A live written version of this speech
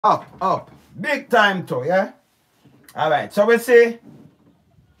Up. Big time too, yeah? Alright, so we see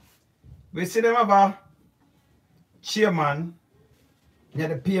them have a chairman near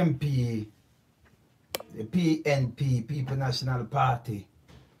the PNP, the PNP, People National Party,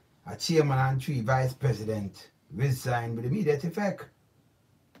 a chairman and 3 vice president resigned with immediate effect.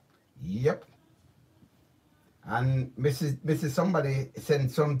 Yep. And Mrs. Somebody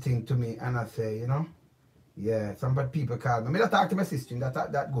sent something to me and I say, you know, yeah, some people call me. I talk to my sister,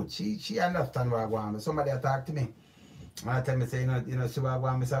 that good. She understand what I want. Somebody talk to me. And I tell me, say, you know, see what I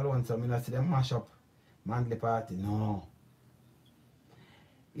want, Miss Alone, so I see them mash up Manly party. No.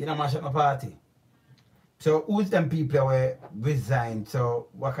 You know, mash up my party. So who's them people who resign? So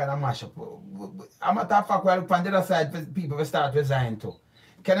what kind of mash up? I'm a talk fact well on the other side people will start resign too.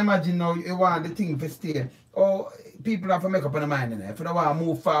 Can you imagine now you want the thing to stay? Oh, people have to make up on the mind, if you don't want to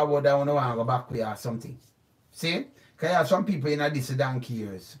move forward, they don't want to go back or something. See? Because you have some people in this donkey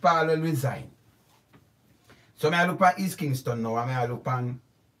years. Paulwell resign. So I look at East Kingston now, I look at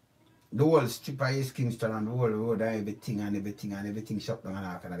the whole strip of East Kingston and the whole road and everything shut down and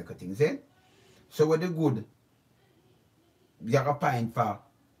all kind of things. See? So what the good, you have a pint for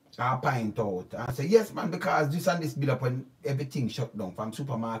a pint out. And say, yes man, because this and this build up when everything shut down. From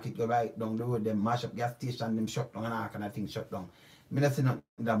supermarket go right down the road, them mash up gas station, them shut down and all kind of things shut down. I don't see nothing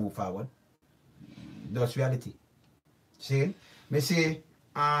that move forward. That's reality. See? Me say,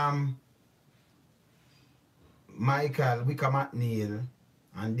 Mikael, McNeil,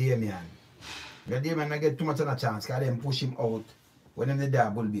 and Damion. But Damion not get too much of a chance because them push him out when them did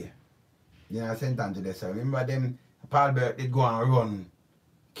that bull beer. You know, I sent them to this. Remember them, Paulwell did go and run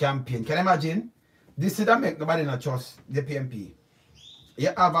campaign. Can you imagine? This is that make nobody not trust the PNP.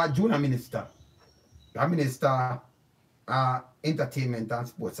 You have a junior minister. A minister entertainment and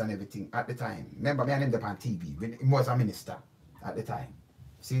sports and everything at the time. Remember me and him on TV. He was a minister at the time.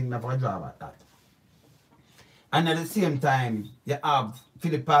 See, never draw about that. And at the same time, you have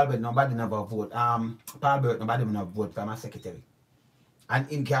Phillip Paulwell, nobody never vote. Paulwell, nobody never vote for my secretary.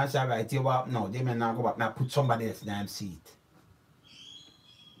 And in cancer, right, you want no, they may not go back now put somebody else in the seat.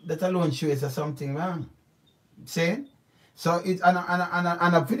 That alone shows something wrong. See? So it's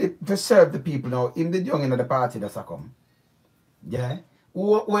and Philip to serve the people now, in the young in the party that's a come. Yeah?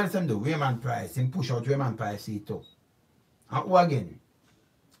 Who else them do? Raymond Price, him push out Raymond Price seat too. And who again?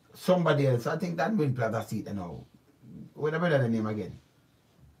 Somebody else, I think that will play that seat now. What about the name again?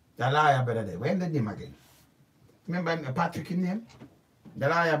 The liar brother there. Where's the name again? Remember Patrick in name? The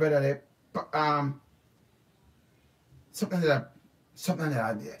liar brother there. Something like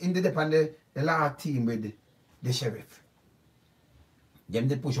that. In the law team with the sheriff. Them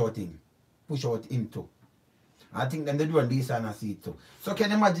they push out him too. I think them they do on this and I see it too. So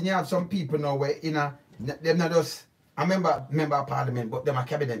can you imagine you have some people now where them not just a member of parliament, but them a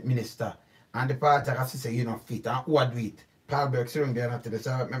cabinet minister and the party has to say you know fit and who do it. Paulwell sitting there after this,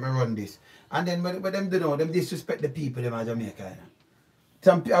 so let me run this. And then but them do know, them disrespect the people them in Jamaica. You know.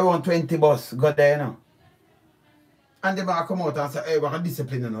 Some around 20 bus got there, you know. And they might come out and say, hey, we're going to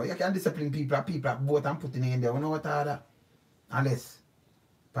discipline, you know. You can discipline people vote and put in there. We know what that. Unless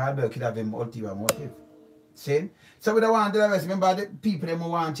Paulwell could have him ulterior motive. See? So we don't want the rest. Remember the people them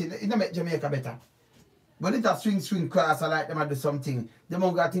want it. It don't make Jamaica better. When it's a swing class, I like them to do something. They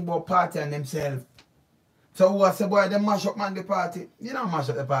don't got to think about party and themselves. So who was the boy, they mash up man the party. You don't mash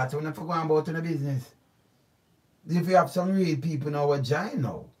up the party when they go about in the business. If you have some real people now who join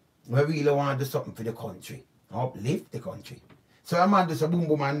now, we really want to do something for the country. Uplift the country. So a man does a boom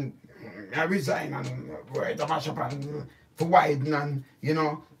boom and I resign and right to mash up and for widen and you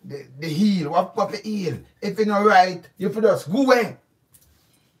know the heel, what the heel. If you're not right, you for just go away.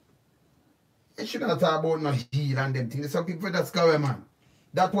 You shouldn't talk about no heel and them things. Some people just go away, man.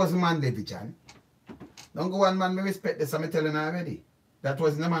 That was man vision. Don't go on man, me respect this, I'm telling you already. That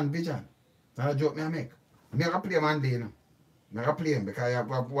was the man vision. That's a joke me I make. Me I play man day you know. I play him because I have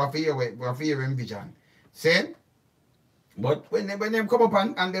to hear him vision. See? But when them come up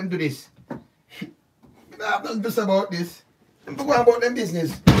and them do this, I have nothing to say about this. Them go about them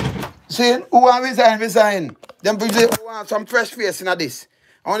business. See? Who want resign? Them people want some fresh face in this.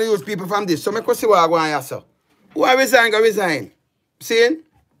 I want to use people from this. So I can see what I want to say. Who want resign? See?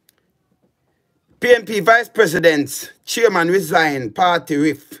 PNP Vice President, Chairman resign, party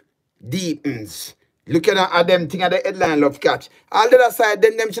rift, deepens. Looking at them thing at the headline love catch. All the other side,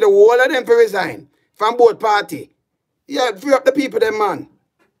 them should have all of them for resign. From both party. Yeah, free up the people, them man.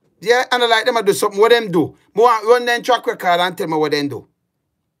 Yeah, and I like them to do something. What them do? More run them track record and tell me what them do.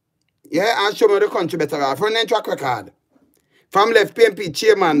 Yeah, and show me the country better off. Run them track record. From left, PNP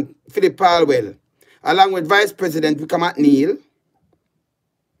Chairman Phillip Paulwell, along with Vice President McNeil,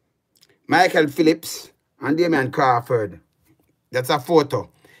 Mikael Phillips and Damion Crawford. That's a photo.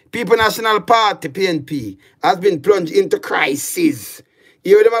 People National Party, PNP, has been plunged into crisis.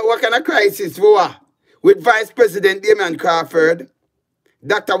 You know what kind of crisis for what? With Vice President Damion Crawford,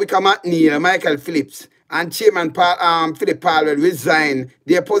 Dr. Wykeham McNeil, Mikael Phillips, and Chairman Phillip Paulwell resign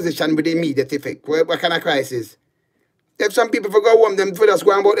their position with immediate effect. What kind of crisis? If some people forgot home, them for just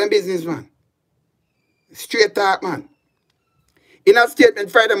go about them business, man. Straight talk, man. In a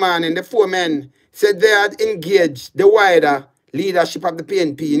statement Friday morning, the four men said they had engaged the wider leadership of the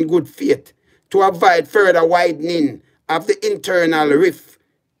PNP in good faith to avoid further widening of the internal rift,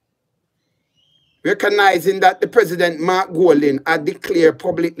 recognizing that the President Mark Golding had declared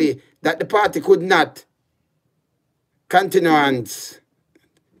publicly that the party could not countenance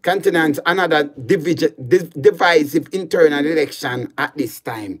another divisive internal election at this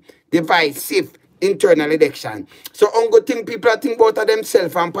time. Divisive internal election. So, good thing people are thinking about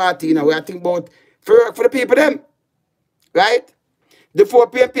themselves and party, you know, we are thinking about for the people them. Right? The four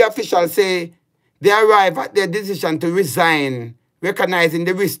PNP officials say they arrive at their decision to resign, recognizing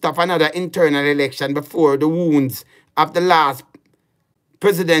the risk of another internal election before the wounds of the last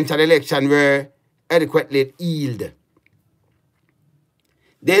presidential election were adequately healed.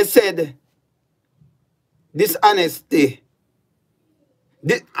 They said this honesty,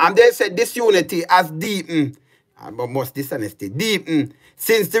 and they said this unity has deepened, but most dishonesty, deepened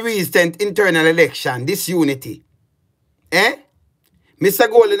since the recent internal election, this unity. Mr.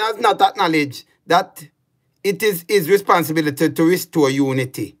 Golding has not acknowledged that it is his responsibility to restore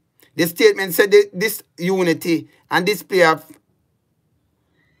unity. The statement said that this unity and display of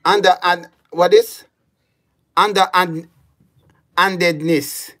underhandedness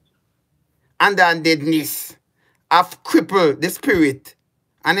have crippled the spirit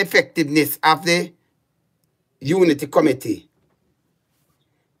and effectiveness of the Unity Committee.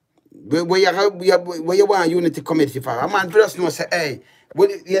 Where you want a Unity Committee for? A man just know say, hey,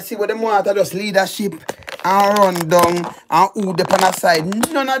 you see what them want are just leadership and run down and who the on side.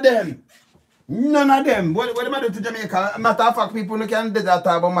 None of them. None of them. What them do to Jamaica? Matter of fact, people who can do that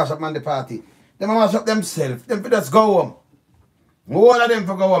about mash up on the party. Them mash up themselves. Them for just go home. All of them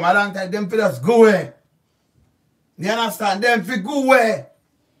for go home. I don't think them for just go away. You understand? Them for go away.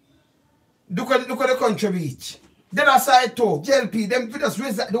 Look at the country reach. The other side too, JLP, them for just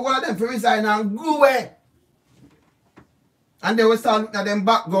resign, the one of them for resign and go away. And they will start looking at them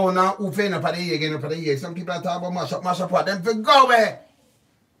background and who fend up at the year, again up at the year. Some people are talking about mash up, them for go away.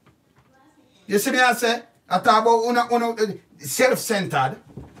 You see me I say? I talk about self-centered.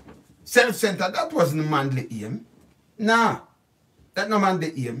 Self-centered, that wasn't the manly aim. Nah, that's no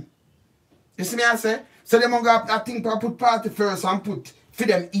manly aim. You see me I say? So them I think I put party first and put for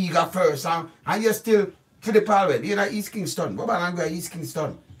them eager first and you still for the Paulwell. You know East Kingston. Go back and go to East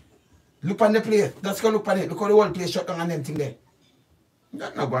Kingston. Look on the place. Let's go look on it. Look how the whole place shut down and them thing there.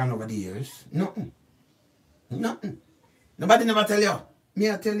 That's not going over the years. Nothing. Nothing. Nobody never tell you.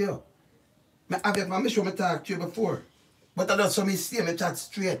 Me I tell you. I'm sure I talked to you before. But I just saw me say me chat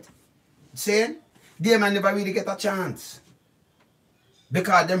straight. Saying, they man never really get a chance.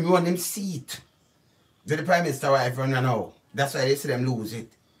 Because them run them seat. To the Prime Minister wife run now. That's why they see them lose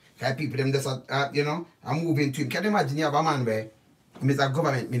it. Because people them just you know, are moving to him. Can you imagine you have a man where he's a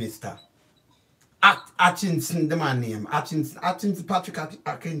government minister? Atkinson, the man name. Atkinson, Patrick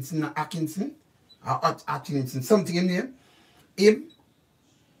Atkinson, something in name. Him,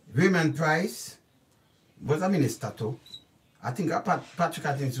 Raymond Price, was a minister too. I think Patrick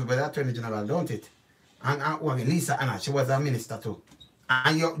Atkinson was Attorney General, don't it? And Lisa Anna, she was a minister too.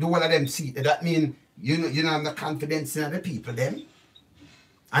 And you do all of them see, that mean you know have the confidence in the people them.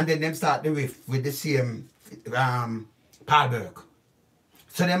 And then them start the riff with the same Paulberg.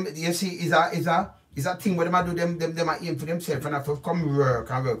 So them you see is a thing where them do them are aim for themselves and have to come work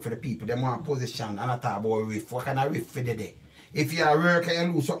for the people. Them want position and I talk about riff. What kind of riff for the day? If you are working and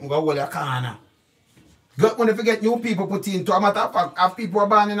you lose something, go hold your corner. But when you forget new people put into a matter of fact, if people are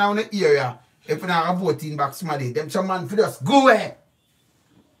born in the area, if you not voting back somebody, them some man for just go away.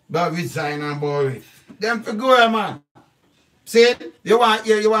 But resign and boy. Them for go away, man. See, you want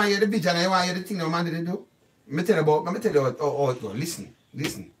hear the vision and you want hear the thing the man did do? Let me tell you how it goes.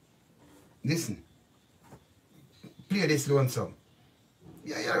 Listen. Play this loan song.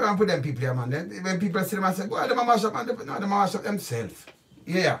 Yeah, you don't put them people here, man. When people see them and say, go ahead, they mash up, man. No, they mash up themselves.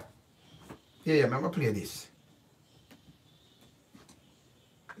 Yeah, man, I'm going to play this.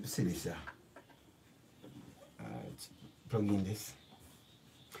 See this here. Plug in this.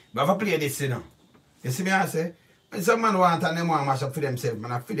 But if I play this, you know. You see me, I say, when some man want and they want to mash up for themselves,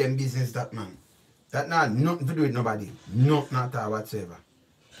 man, I feel them business, that man. That not nothing to do with nobody. Nothing at all whatsoever.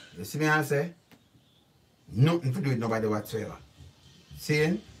 You see me I say? Nothing to do with nobody whatsoever.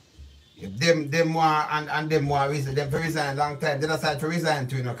 Seeing? If them want and them want reason, them for resign long time, they decide to resign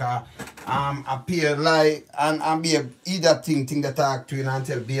to you know, cause appear lie and be a either thing that talk to you and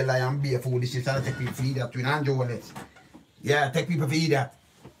tell be a lie and be a foolish and take people for idiot to you and journalists. Yeah, take people for idiot.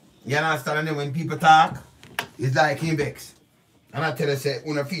 You understand? And then when people talk, it's like him vex. And I tell you say,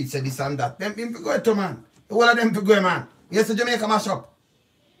 una feed say this and that. Them people go to man. All of them go man. Yes, the Jamaica mash up.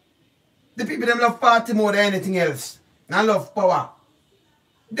 The people them love party more than anything else. And love power.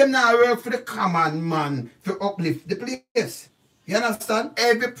 Them now work for the common man to uplift the place. You understand?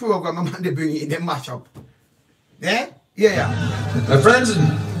 Every program a man they bring in, they mash up. Yeah? Yeah. My friends,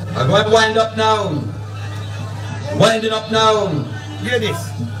 I'm going to wind up now. Winding up now. Hear this.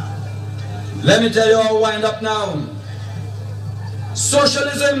 Let me tell you how wind up now.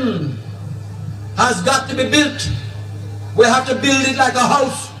 Socialism has got to be built. We have to build it like a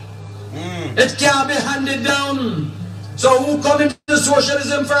house. It can't be handed down. So who come into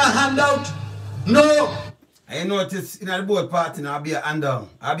socialism for a handout? No. I notice in the board party now I'll be a handout.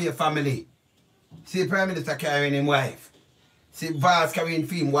 I'll be a family. See Prime Minister carrying him wife. See Vice carrying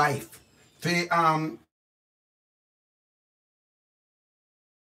him wife. See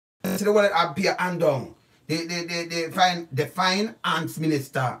see the one I'll be a handout. The finance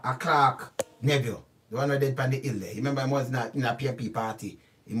minister, a Clark Neville, the one who did on the hill there. Remember, he was not in a PNP party.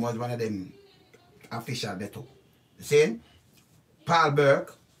 He was one of them official there too. You see? Paul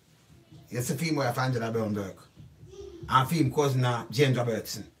Burke, he's a female of Angela Brown Burke. And film cousin of James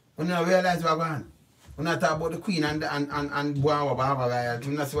Robertson. You don't realize what's going on. You don't talk about the Queen and Boa Royalty.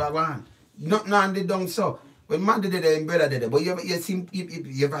 You don't see what's going on. Nothing on the dung so. When man did it, his brother did it. But you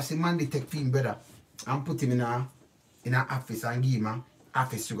ever see man take film brother and put him in an office and give him an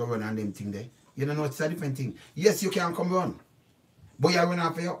office to go run and them thing there. You don't know it's a different thing. Yes, you can come run. But you run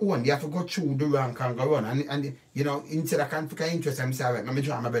off your own. You have to go through the rank and go run. And you know, instead I can't take interest, I'm saying, right, let me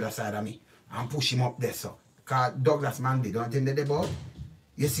draw my brother side of me and push him up there. So, because Douglas Mandy, don't think that they about?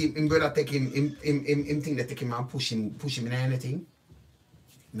 You see, him brother take him think they take him and push him in anything?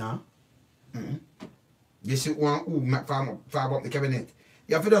 No? You see one who far up the cabinet.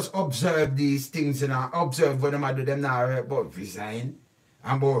 You have to just observe these things and observe what them do them now about resign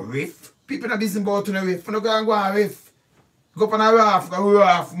and about riff. People not business about to the riff. You don't go and go and riff. Go up on a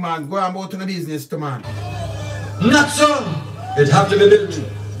raft, man. Go and go to the business to man. Not so. It have to be built.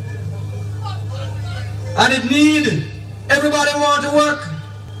 And it need. Everybody want to work.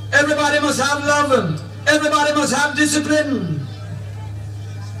 Everybody must have love. Everybody must have discipline.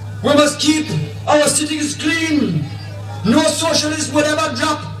 We must keep our cities clean. No socialist would ever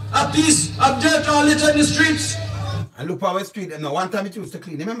drop a piece of dirt or litter in the streets. And look our street, no, one time it used to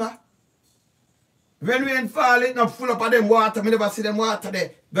clean, remember? When rain fall, it not full up of them water, I never see them water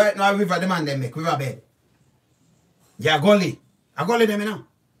there. Right now, river, the man they make, river bed. Yeah, gully. A gully them, you know.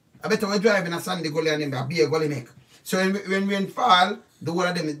 I bet we drive in a sandy gully and them, a big gully make. So when rain fall, the whole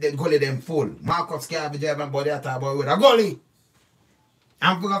of them, the gully them full. Marcus can't be driving body at about road. A gully.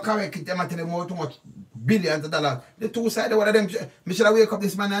 And we're going to correct it, them and tell them how too much billions of dollars. The two sides, one of them, I should have wake up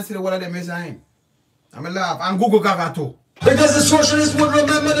this man and see the one of them resign. I'm going to laugh. And Google Gaga too. Because the socialists would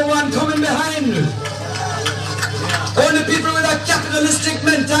remember the one coming behind. Only people with a capitalistic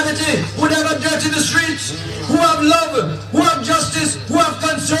mentality would have a dirt in the streets, who have love, who have justice, who have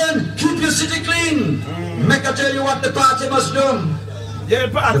concern, keep your city clean. Make I tell you what the party must do. Yeah,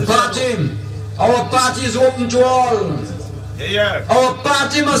 the party, our party is open to all. Yeah. Our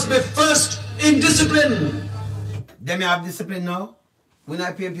party must be first in discipline. Them have discipline now? We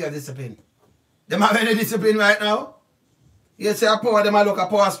not PNP have discipline. Them have any discipline right now? You say a power, them a look a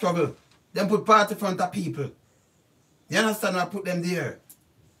power struggle. Them put party in front of people. You understand? I put them there.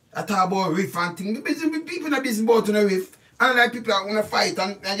 I talk about riff and things. People in the business about to the riff. And like people are gonna fight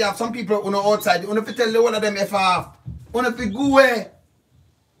and you have some people on the outside. You have to tell the one of them F off. You have to go away.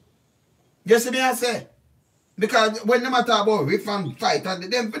 You see me I say? Because when them talk about riff and fight and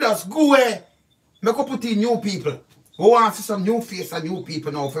them just go away. Make up put in new people. We want to see some new face and new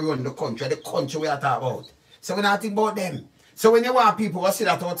people now for run the country we are talking about. So we not think about them. So when you want people who see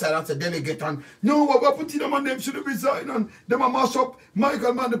that outside and say delegate and no, we're putting them on them should resign and them a mash up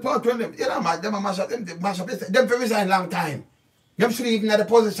Michael man the part when them. You know man, them a mash up them for resign long time. Them should even have the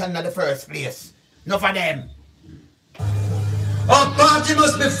position in the first place. Not for them. Our party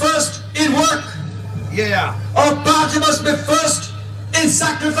must be first in work. Yeah. Our party must be first in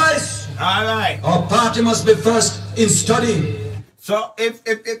sacrifice. Alright. Our party must be first in study. So if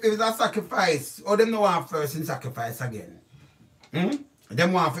it's a sacrifice, or them no want first in sacrifice again.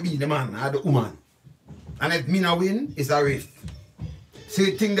 Them want to be the man or the woman. And if me no win, it's a riff. So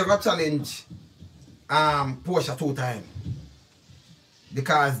you think they got challenge Porsche 2 times.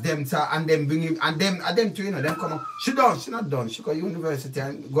 Because them and them bring him and them too, you know, them come on. She not done. She got university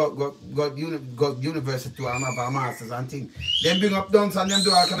and got university and have a masters and things. Them bring up dance and them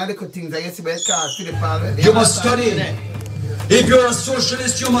do all kind of little things. I see by cars, Phillip Paulwell. You must study. If you're a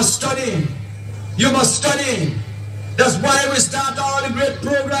socialist, you must study. You must study. That's why we start all the great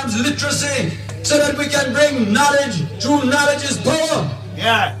programs, literacy, so that we can bring knowledge. True knowledge is power.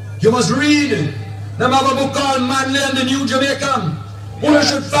 Yeah. You must read. Them have a book called McNeil and the New Jamaican. You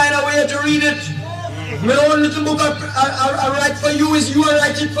should find a way to read it. My own little book I write for you is you I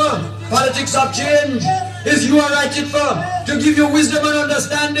write it for. Politics of change is you I write it for. To give you wisdom and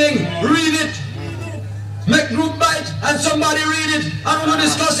understanding. Read it. Make group bite and somebody read it. I don't want to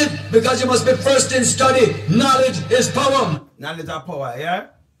discuss it because you must be first in study. Knowledge is power. Knowledge is power, yeah?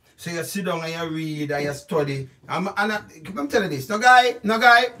 So you sit down and you read and you study. I'm telling you this. No guy,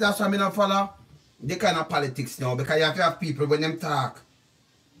 that's why I don't follow the kind of politics now. Because you have to have people when them talk.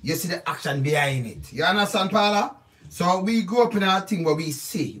 You see the action behind it. You understand, Paula? So we go up in a thing where we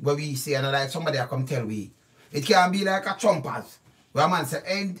see, and like somebody come tell we. It can be like a trumpers. Where a man say,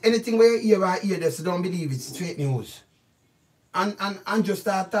 anything where you hear this, don't believe it's fake news. And just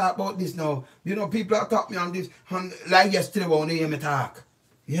start talk about this now. You know, people are talking on this, like yesterday when they hear me talk.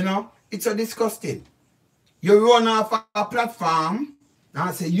 You know, it's so disgusting. You run off a platform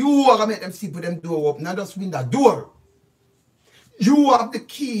and say, you are going to make them see put them door open, not just win that door. You have the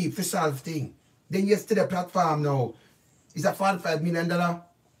key for solve thing. Then yesterday platform now is a $45 million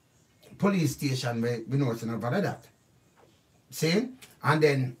police station where we know it's not of that. See? And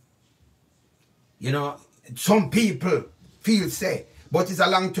then, you know, some people feel say, but it's a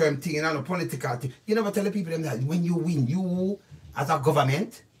long-term thing and a political thing. You never tell the people them that when you win, you as a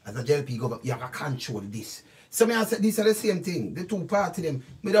government, as a JLP government, you have to control this. So me I said these are the same thing. The two parties them.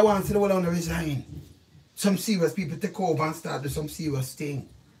 Me don't want to see the whole on the resign. Some serious people take over and start do some serious thing.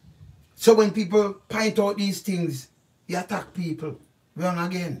 So when people point out these things, you attack people. Wrong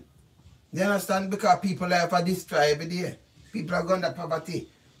again. You understand? Because people life are destroyed every day. People are going to poverty.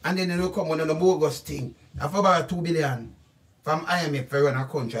 And then they will come on the bogus thing. I for about 2 billion from IMF for run a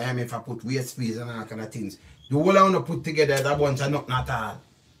country. IMF I put waste fees and all kind of things. The whole I want to put together is a bunch of nothing at all.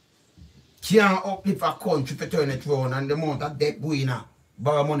 Can't uplift a country for turn it round and the amount of debt going on.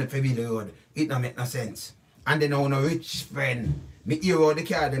 Borrow money for build the road. It don't make no sense. And then on a rich friend, me hear how they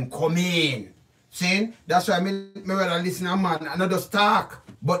carry them come in. See? That's why me rather listen to a man and not just talk,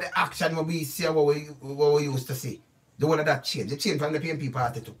 but the action will be see what we used to see. The whole of that change. The change from the PNP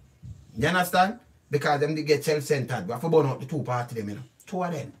party too. You understand? Because them they get self-centered. We have to burn out the two parties them, you know. Two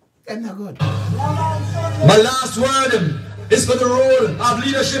of them. They're not good. My last word is for the role of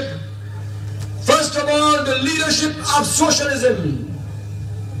leadership. First of all, the leadership of socialism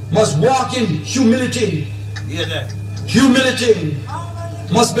must walk in humility. Yeah, humility.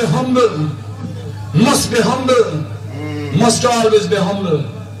 Must be humble. Must be humble. Must always be humble.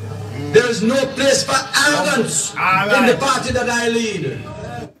 There is no place for arrogance in the party that I lead.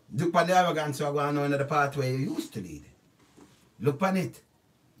 Look at the arrogance you are going on in the party where you used to lead. Look at it.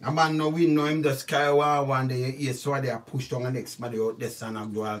 A man no win, no him just carry one day, he saw they are pushed on the next man out this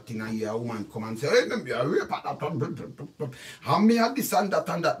and do all thing and a woman come and say, hey, let me a rape at that. How me have this and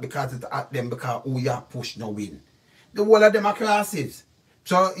that because it's at them because who you are pushed no win. The whole of them are classes.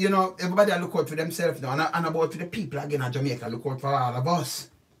 So, you know, everybody look out for themselves now and about for the people again in Jamaica, look out for all of us.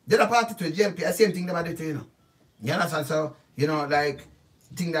 The other party to JLP, the same thing they do, you know. You understand? So, you know, like,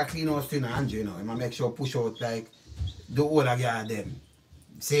 thing that clean house to you know, Andrew, you know, and make sure push out like the whole of them.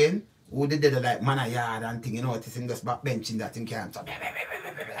 Saying who they did like man a yard and thing, you know, it's in this back bench in that thing can't.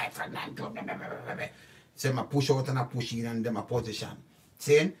 So I push out and I push in and them a position.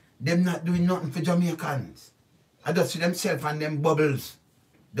 Saying them not doing nothing for Jamaicans. I just see themselves and them bubbles.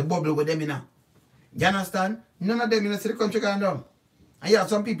 The bubble with them, you know. You understand? None of them in the country going down. And you have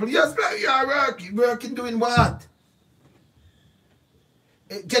some people, yes, you are working doing what?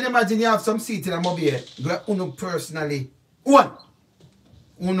 Can you imagine you have some seat in a mobile where uno personally one?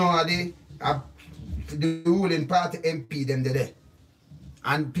 Uno are the ruling party MP them there.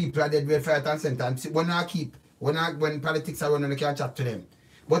 And people are dead welfare and center. And when politics are running, they can't chat to them.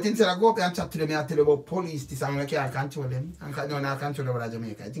 But instead of go up and chat to them, I tell you about police, this and I can't control them. I can't control over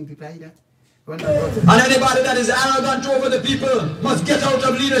Jamaica. I think people like that. And anybody that is arrogant over the people must get out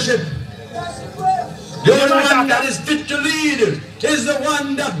of leadership. The only one that is fit to lead is the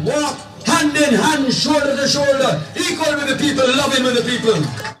one that walks hand in hand, shoulder to shoulder, equal with the people, loving with the people.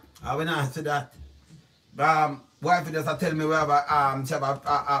 I will answer that. Wife just tell me we have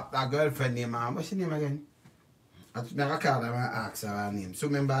a girlfriend name. What's her name again? I call her and ask her name. So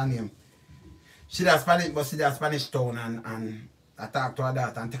remember her name. She does Spanish, but she does Spanish town and I talk to her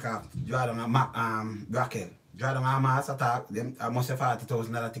that and take her draw down a Raquel. Draw down her mass, I talk them I must have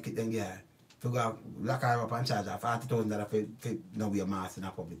 $40,000 ticket then yeah. To go lock her up and charge her $40,000 for no be a mass in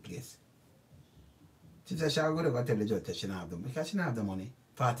a public place. She said she'll go to tell the judge that she don't have them. Because she don't have the money.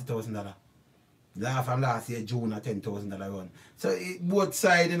 $40,000. From last year, June, a $10,000 run. So both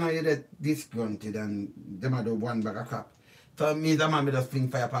sides, you know, you get disgruntled and them are the one bag of crap. So me, the man, just fling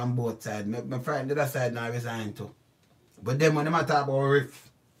fire on both sides. My friend, the other side now resign too. But then when they talk about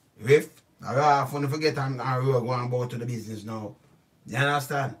riff, I have to forget and road going about to the business now. You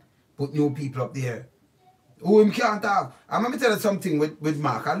understand? Put new people up there. Who him can't talk. I'm going to tell you something with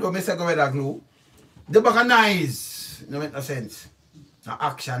Mark. I know I say go with that glue. The bag of knives, no make no sense. No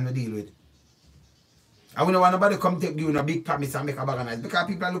action we deal with. I wouldn't want nobody come take you a big promise and make a bag of knives. Because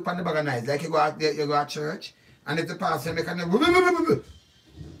people look on the bag of knives. Like you go out there, you go to church, and if the pastor make a knife,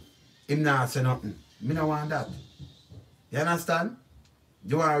 him not say nothing. Me don't want that. You understand?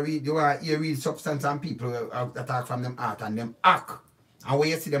 You want to hear real substance and people attack from them heart and them act. And when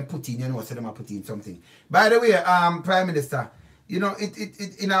you see them put in, you know, see them put in something. By the way, Prime Minister, you know,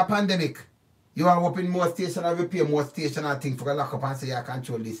 in our pandemic, you are open more station and repair more station and things for a lock up and say you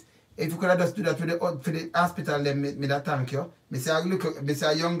control this. If you could have just do that for the hospital, then me that thank you. Me say look, me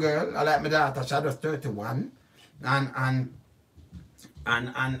say a young girl, I like my daughter, she was 31 and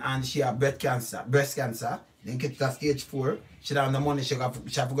she had breast cancer. Then get to stage 4. She don't have the money, she forgot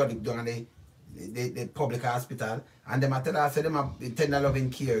to go to the public hospital. And them I tell her, I said them are tender loving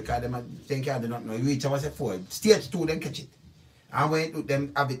care, because them think I do not know. You reach I was at 4. Stage 2 then catch it. And when it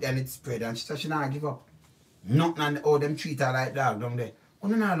them have it then it spread and she said she not give up. Nothing and how them treat her like dog down there. You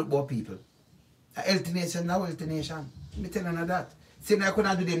don't look about people. A healthy nation, now healthy nation. Me telling her that. Same like when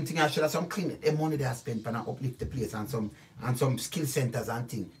I do them things, I should have some clean the money they have spent for uplift the place and some skill centers and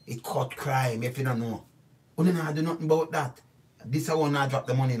things. It cut crime if you don't know. You don't do nothing about that. This I want to drop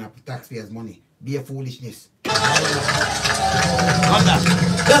the money in a taxpayers' money. Be a foolishness. That's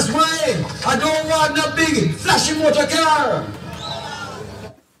why I don't want no big flashy motor car.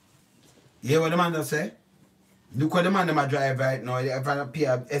 You hear what the man does say? Look what the man them drive right now. If I pay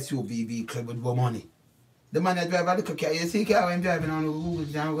a SUV vehicle with more money. The man that drive a little car, you see car when driving on Google,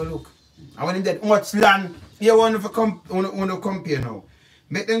 you go look. And when them get much land, you want to compare now.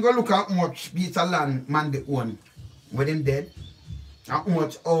 Make them go look at how much piece of land man they own. When them dead, how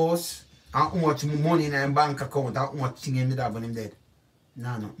much house, how much money in their bank account, how much thing in the have when them dead.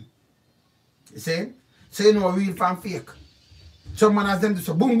 No, nothing. You see? So you know real from fake. Some man has them to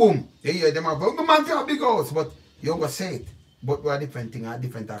say boom boom. You hear them about the man for a big house, but you don't go say it. But we are different thing, a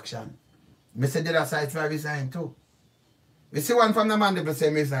different action. I said the other side for resign too. We see one from the man that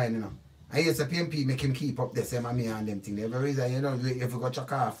say resign, you know. And yes, the PNP make him keep up the same and me and them thing. They have a resign, you know, if you go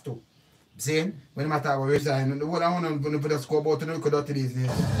check off too. See? When the matter about resign, the whole I want to put a scoreboard to look at this.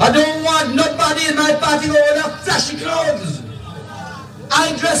 I don't want nobody in my party go with flashy clothes.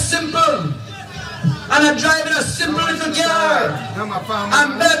 I dress simple. And I'm driving a simple little car.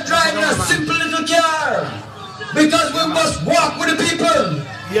 I'm driving a simple little car. Because we must walk with the people.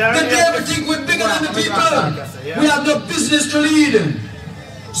 The day everything we're bigger than the people. We have no business to lead.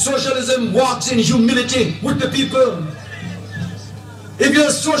 Socialism walks in humility with the people. If you're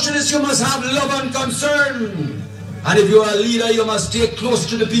a socialist, you must have love and concern. And if you're a leader, you must stay close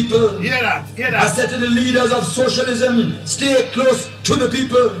to the people. I said to the leaders of socialism, stay close to the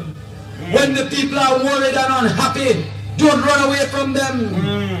people. When the people are worried and unhappy, don't run away from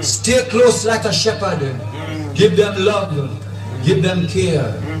them. Stay close like a shepherd. Give them love. Give them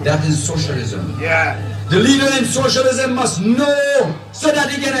care. That is socialism. The leader in socialism must know so that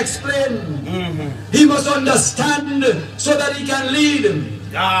he can explain. He must understand so that he can lead.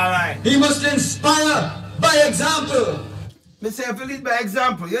 He must inspire by example. Me say if you lead by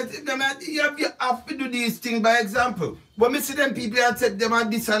example, you have to do these things by example. But me see them people that said them are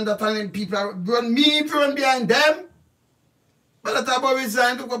this and that and then people run behind them. But that's about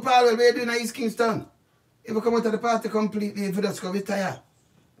resign to go Paulwell, what are you doing at East Kingston? If you come out of the party completely, if you just go retire,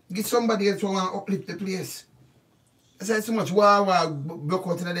 get somebody else who want to uplift the place. I say so much war broke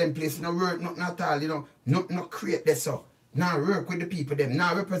out in them place, no work, nothing at all, you know, not create this so. Now work with the people them,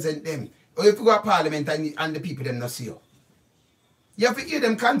 now represent them. Or if you go to Parliament and the people them not see you. You have to hear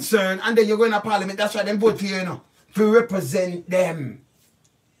them concern and then you go in a Parliament, that's why them vote for you, know. To represent them.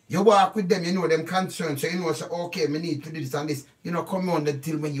 You walk with them, you know them concern, so you know, so, okay, we need to do this and this. You know, come round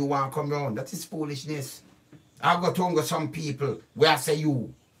until when you want to come round. That is foolishness. I've got to go some people where I say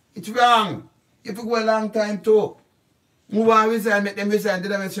you. It's wrong. You have to go a long time too. You want to resign, make them resign, they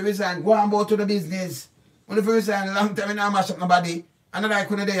don't resign. Go on about to the business. When the first time, long time, I mash up nobody. And I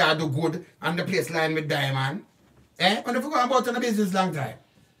couldn't they do good and the place line with Diamond. Eh? When the forgot about in the business long time.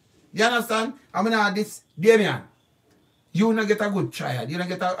 You understand? I mean, this, Damion, you don't get a good trial. You don't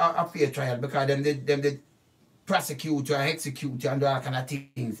get a fair trial because them they prosecute you and execute you and do all kind of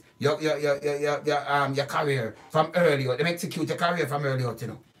things. Your career from early on. They execute your career from early on, you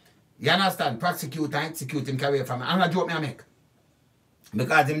know. You understand? Prosecute and execute him career from. I'm not joke me I make.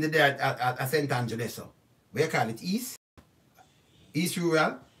 Because him did there at St. Andrew, so. Where you call it? East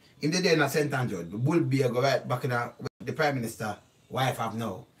Rural. Him did there in St. Andrew. The bull beer go right back in the Prime Minister wife have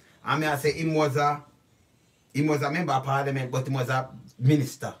now. I mean I say him was a member of parliament, but he was a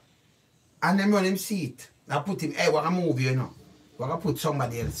minister. And them run him seat. I put him, hey, what a move, you know. What I put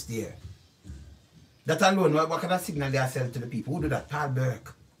somebody else there. That alone, what kind of signal they sell to the people? Who do that? Paul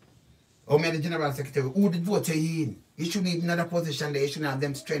Burke. Or maybe the General Secretary. Who did vote for him? He should need another position there. He shouldn't have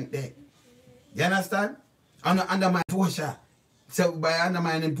them strength there. You understand? Undermine Porsche. So by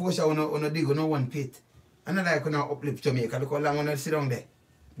undermining Porsche, on a dig on one pit. And I like when I uplift Jamaica. Look how long when I sit down there.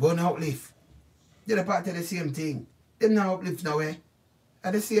 Go on uplift. They're part of the same thing. Them now uplift now, eh?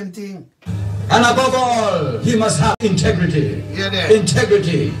 Are the same thing. And above all, he must have integrity. Yeah, there.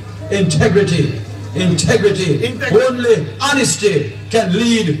 Integrity. Integrity. Integrity. Only honesty can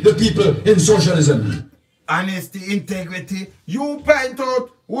lead the people in socialism. Honesty, integrity. You point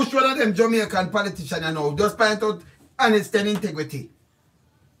out which one of them Jamaican politicians you know. Just point out honesty and integrity.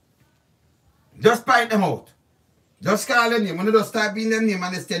 Just point them out. Just call them name. When you just type in them name,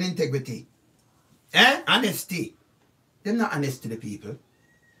 honesty and integrity. Eh? Honesty. They're not honest to the people.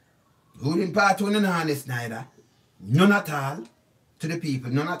 Ruling party are not honest neither. None at all to the people.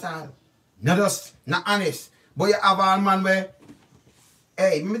 None at all. Not just, not honest. But you have a man where,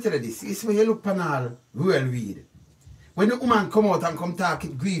 hey, let me tell you this. It's when you look on all real weed. When the woman come out and come talk,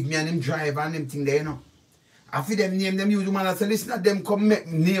 it grieve me and them drive and them thing there, you know. I feel them name them use woman and say, listen at them come make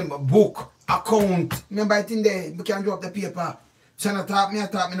name, book, account. Remember it in there, we can drop the paper. So I talk me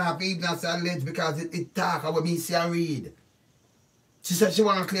not even and say alleged because it talk about me see and read. She said she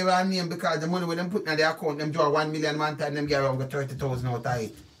want to clear her name because the money when them put in their account, them draw 1 million one time, them get around 30,000 out of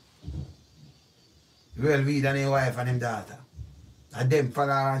it. Real weed and their wife and them daughter. And them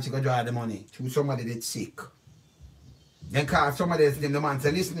follow her and she go draw the money. To somebody that's sick. Then call somebody else, them the man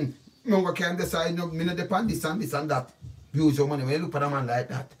say, listen, I can't decide, no, me not depend this and that. Use your money. When you look at a man like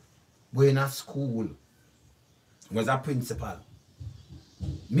that, we're in a school. Was a principal.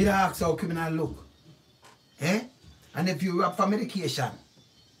 Me ask how criminal look. Eh? And if you rap for medication,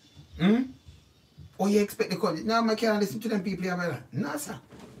 or you expect the country? No, I can't listen to them people here, brother. No, sir.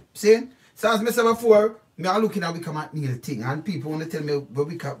 See? So as I said before, me are looking at Wykeham McNeil thing, and people want to tell me what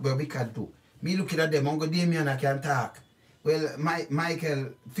we can do. Me looking at them, I'm going to Damion, I can talk. Well, Mikael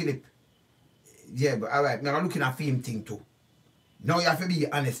Phillips, yeah, but all right, me are looking at film thing too. Now you have to be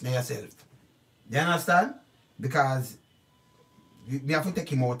honest with yourself. You understand? Because me have to take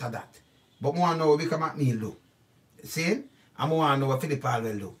him out of that. But I want to know what Wykeham McNeil do. See? I want to know what Phillip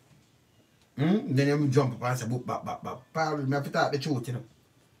Paulwell do. Then you jump up and say, Paulwell, me have to talk the truth, you know.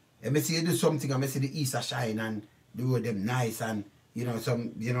 And me see you do something and me see the east a shine and the road them nice and, you know,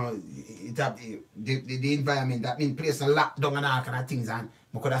 some, you know, it have, the environment that mean place a lockdown and all kind of things and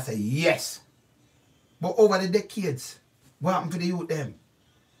I could have said yes. But over the decades, what happened to the youth them?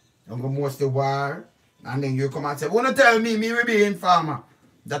 I'm going to most the war and then you come and say, wanna tell me will be informer.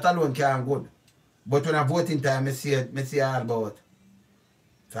 That alone can't good. But when I voting time, I see all about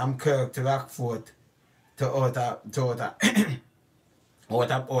from Kirk to Rockford to outer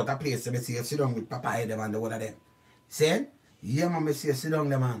place, I see you sit down with Papa them and the one of them. See? Yeah, man, I see you sit down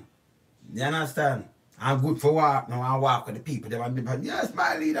there, man. You understand? I'm good for walk now, I walk with the people. Them and people, yes,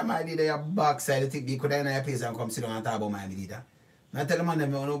 my leader, your backside, I think you could enter your place and come sit down and talk about my leader. I tell them, man,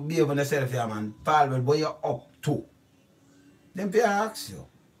 them, you behave on yourself here, man. Paulwell, what you up to? Them they ask you.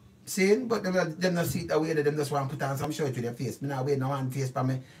 See? But them not see it away, them just want to put on some shirt to their face. Me not wait no one face for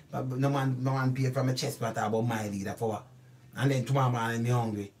me, no one pay for my chest but about my leader for what? And then tomorrow morning, I'm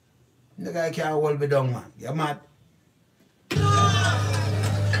hungry. The guy can't hold me down, man. You're mad.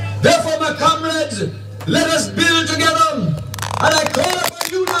 Therefore, my comrades, let us build together. And I call upon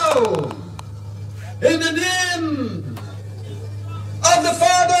you now, in the name of the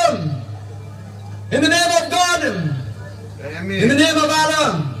Father, in the name of God, in the name of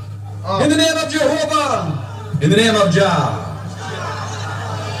Allah, in the name of Jehovah, in the name of Jah,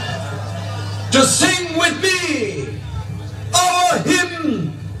 to sing with me our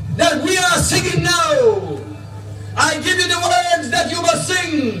hymn that we are singing now. I give you the words that you must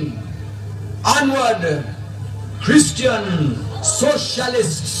sing. Onward, Christian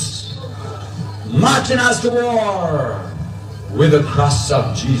socialists. marching us to war with the cross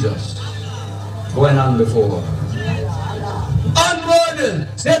of Jesus going on before. Onward,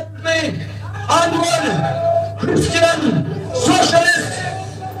 set me, onward, Christian, socialist,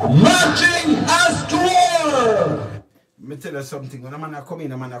 marching us to war. Let me tell you something, when a man come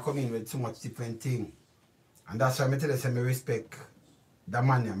in with so much different thing. And that's why I tell you, I respect the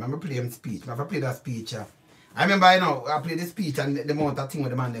man. I remember play him speech. I play that speech. I remember, I play the speech and the amount of thing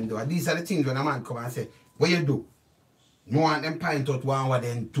with the man them do. And these are the things when a man come and say, what you do? No one them point out what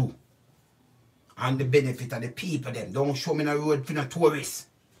them do. And the benefit of the people them. Don't show me the road for the tourists.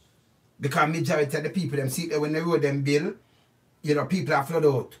 Because majority of the people them see that when the road them build, people are flood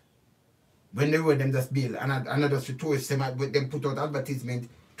out. When the road them just build. And another tourists them put out advertisement,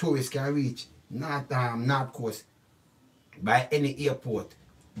 tourists can reach North Coast by any airport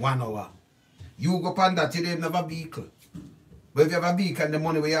 1 hour. You go on that, you don't have a vehicle. But if you have a vehicle and the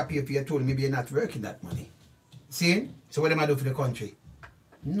money where you pay for your toll, maybe you're not working that money. See? So what am I do for the country?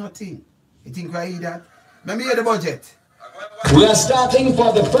 Nothing. You think I hear that? Let me hear the budget. We are starting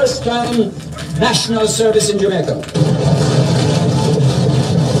for the first time national service in Jamaica.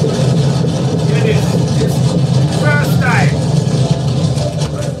 First time.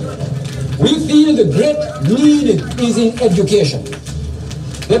 We feel the great need is in education.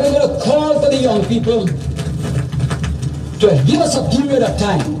 We're going to call for the young people to give us a period of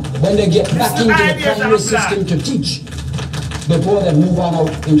time when they get back into the primary system to teach before they move on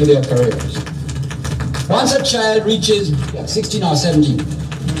out into their careers. Once a child reaches 16 or 17,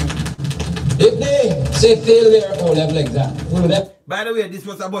 if they say fail their O-level exam, by the way, this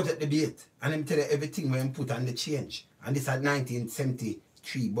was a budget debate, and I'm telling you everything when put on the change. And this at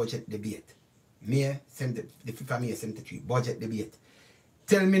 1973 budget debate. May 70, the 5th of May 73 budget debate.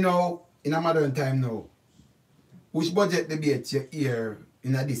 Tell me now, in a modern time now, which budget debate you hear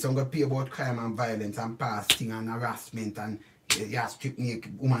in this? I'm going to pay about crime and violence and past thing and harassment and you strip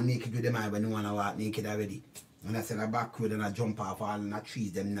naked, woman naked with them eye when you want to walk naked already. And I said a back road and I jump off all and I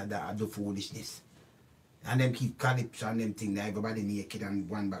trees them that do foolishness. And them keep calypso and them thing that everybody naked and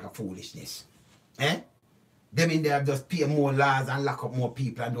one bag of foolishness. Eh? Them in there just pay more laws and lock up more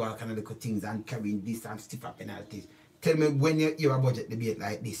people and do all kind of little things and carrying this and stiffer penalties. Tell me when you hear a budget debate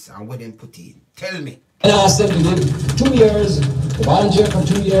like this and what them put in. Tell me. And I asked them to give 2 years, to volunteer for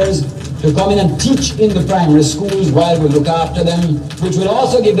 2 years, to come in and teach in the primary schools while we look after them, which will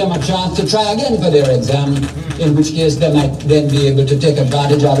also give them a chance to try again for their exam, in which case they might then be able to take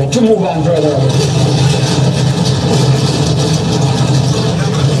advantage of it to move on further.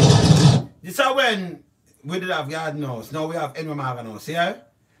 This is when we did have yard nose, now we have Enro Marganos, yeah?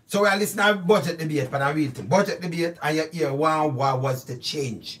 So we are listening to budget debate, but I read it. Budget debate, and you hear what was the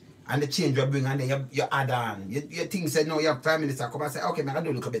change. And the change you bring, and then you add on. You think, say, no, you have Prime Minister come and say, okay, man, I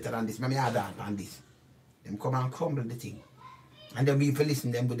do a little better than this, maybe add on this. Them come and crumble the thing. And then we if you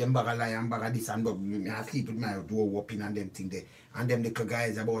listen them with them bag of lie and bag of this and I sleep with my door whopping and them thing there. And them little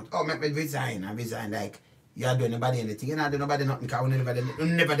guys about, oh, make me resign and resign like, you are doing nobody anything. You know, do nobody nothing because we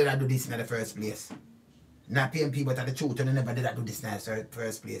never did I do this in the first place. Not PNP, but at the truth, and never did I do this in the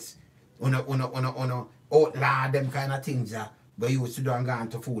first place. Outlaw them kind of things but you used to do and go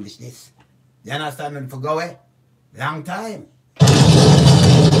into foolishness. You understand them for go away? Long time.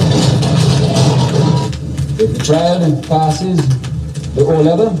 If the child passes the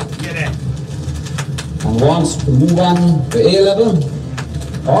O-level and wants to move on to A-level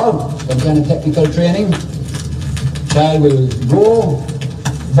or some kind of technical training, child will go,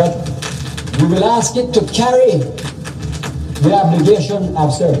 but we will ask it to carry the obligation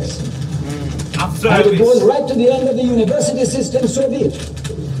of service. And it goes right to the end of the university system, so be it.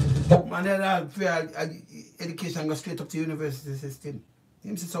 Man, education goes straight up to the university system.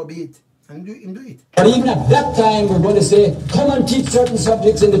 Him say so be it. And do it. But even at that time, we're going to say, come and teach certain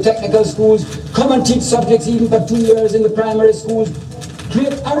subjects in the technical schools, come and teach subjects even for 2 years in the primary schools.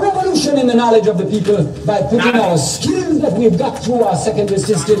 Create a revolution in the knowledge of the people by putting our skills that we've got through our secondary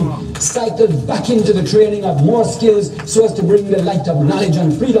system cycled back into the training of more skills so as to bring the light of knowledge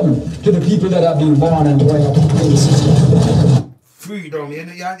and freedom to the people that are being born and growing up in the system. Freedom, you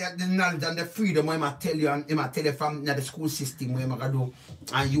know, the knowledge and the freedom I might tell you, and I might tell you from the school system where I do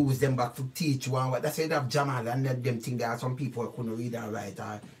and use them back to teach you and what. That's why they have Jamal and them thing there are some people who couldn't read and write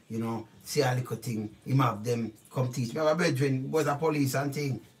or, you know, see a little thing, him have them come teach me. My brethren was a police and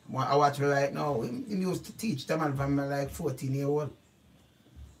thing. I watch me right now. He used to teach them and from like 14-year-old.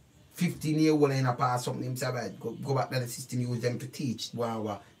 15-year-old in a past something himself, right? Go back to the system, use them to teach.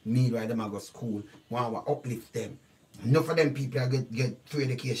 Meanwhile them I go school, uplift them. Enough of them people get free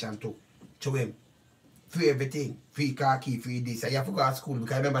education to him. free everything. Free khaki, free this. And you have to go to school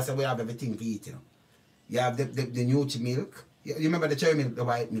because I remember say we have everything for eat, you know. You have the Nuchi milk. You remember the cherry milk, the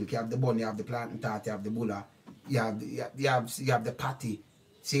white milk. You have the bun, you have the plantain tart, you have the bulla. You have the patty.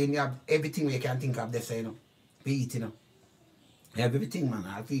 See, you have everything you can think of this, you know. For eat, you know. You have everything, man.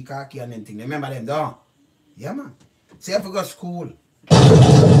 All free khaki and everything. Remember them, don't? Yeah, man. So you have to go to school.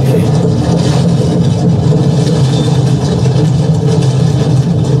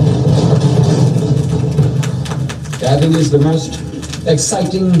 I think it's the most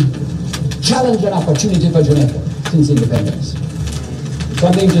exciting challenge and opportunity for Jamaica since independence.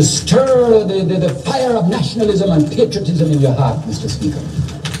 Something to stir the fire of nationalism and patriotism in your heart, Mr. Speaker.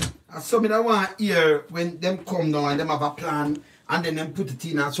 So I want to hear when them come down and them have a plan and then them put it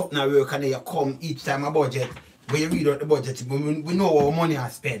in and something at work and they come each time a budget. When you read out the budget, we know what money I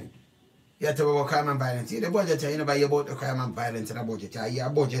spend. You have to talk about crime and violence. See the budget, you never hear about the crime and violence in the budget. You hear a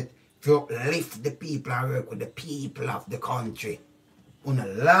budget to lift the people and work with the people of the country. On the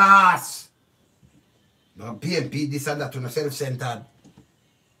last, PNP, this and that, on a self-centered.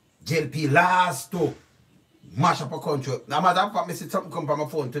 JLP last to mash up a country. No matter what, I see something come from my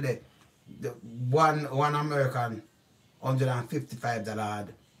phone today. The one American, $155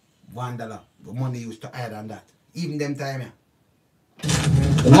 had $1. The money used to higher than that. Even them time, yeah.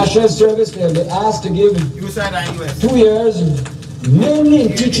 The National Service, they'll be asked to give 2 years, mainly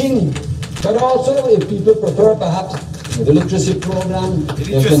in teaching, but also if people prefer perhaps the literacy program,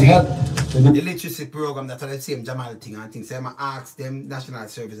 they can help. The literacy program, that's the same Jamal thing and things. So I'm going to ask them National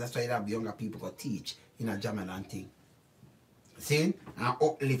Service, that's why you have younger people to teach in a Jamal and thing. See? And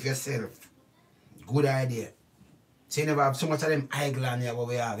uplift yourself. Good idea. See, you never have so much of them island here what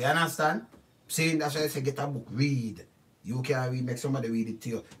we have. You understand? See, that's why I say get a book, read. You can read, make somebody read it to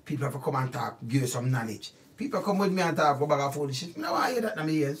you. People have to come and talk, give you some knowledge. People come with me and talk about a foolishness. Now I hear that in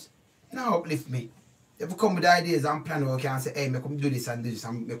my ears. Now uplift me. If you come with ideas and plans, you can say, hey, me come do this and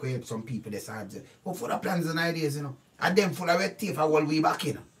make help some people this and that. But for the plans and ideas, you know, and them full of red tape a whole way back,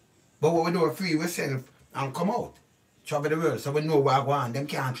 you know. But what we do, free ourselves and come out. Travel the world so we know what I want. Them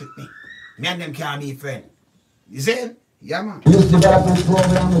can't trick me. Me and them can't be friends. You see? Yeah, man. Youth development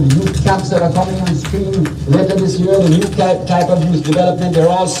program and youth camps that are coming on stream later this year, the new type of youth development, there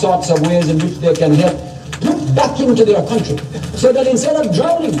are all sorts of ways in which they can help put back into their country. So that instead of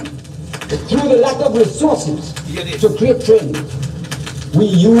drowning through the lack of resources to create training, we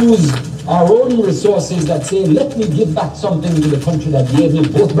use our own resources that say, let me give back something to the country that gave me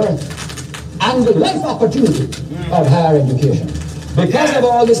both birth and the life opportunity of higher education. Because of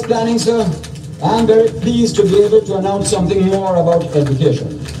all this planning, sir, I'm very pleased to be able to announce something more about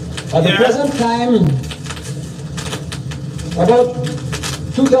education. At the present time, about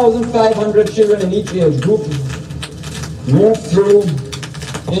 2,500 children in each age group move through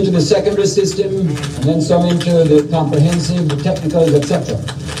into the secondary system, and then some into the comprehensive, the technicals, etc.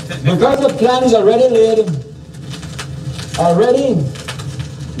 Because the plans already laid, already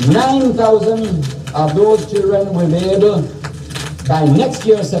 9,000 of those children will be able, by next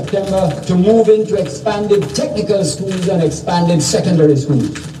year, September, to move into expanded technical schools and expanded secondary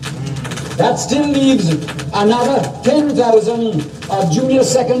schools. That still leaves another 10,000 of junior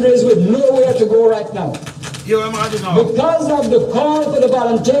secondaries with nowhere to go right now. Because of the call for the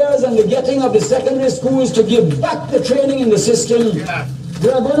volunteers and the getting of the secondary schools to give back the training in the system, we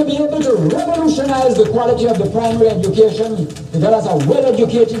are going to be able to revolutionize the quality of the primary education, because as a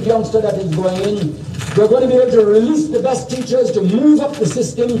well-educated youngster that is going in, we're going to be able to release the best teachers to move up the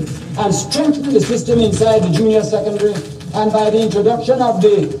system and strengthen the system inside the junior secondary. And by the introduction of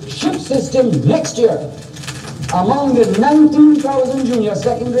the SHIP system next year, among the 19,000 junior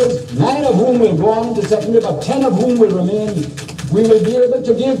secondaries, 9 of whom will go on to secondary, but 10 of whom will remain, we will be able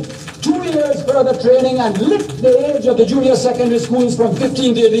to give 2 years further training and lift the age of the junior secondary schools from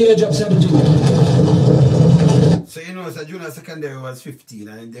 15 to the age of 17. So you know, so junior secondary was 15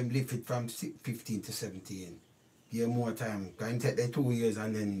 and then lift it from 15 to 17. Give more time. Can take the 2 years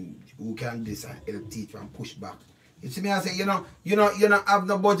and then who can this and help teach and push back. You see me, I say, you know have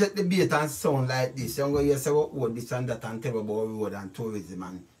no budget debate and sound like this. You're going to say what this and that and tell about road and tourism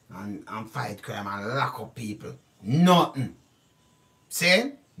and fight crime and lock up people. Nothing.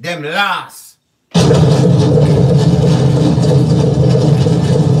 See? Them last.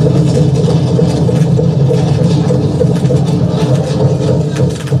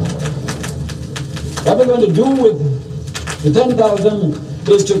 What we're going to do with the 10,000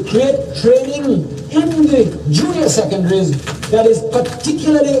 is to create training in the junior secondaries that is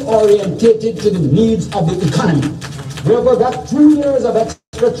particularly orientated to the needs of the economy. Therefore, that 2 years of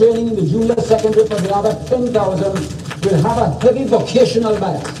extra training in the junior secondary for the other 10,000 will have a heavy vocational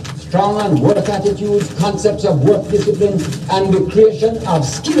bias. strong on work attitudes, concepts of work discipline, and the creation of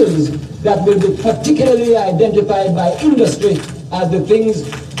skills that will be particularly identified by industry as the things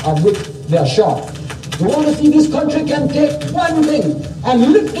of which they are short. We want to see this country can take one thing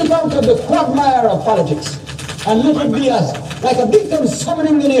and lift it out of the quagmire of politics and let it be as like a beacon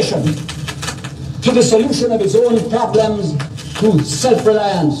summoning the nation to the solution of its own problems through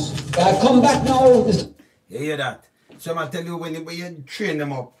self-reliance. I come back now. You hear that? So I tell you, when you train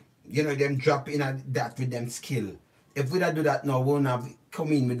them up, you know, them drop in that with them skill. If we don't do that now, we won't have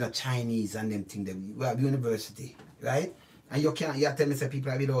come in with the Chinese and them thing. We have university, right? And you tell me say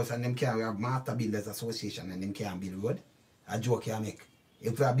people have build house and them can't, we have Master Builders Association and them can't build road. A joke you make.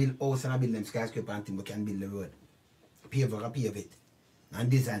 If we have build house and build them skyscraper and thing, we can build the road. Pave it. And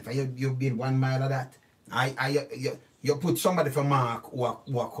design. For you build 1 mile of that. You put somebody from Mark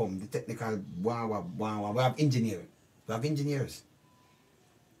who come, the technical one. We have engineers.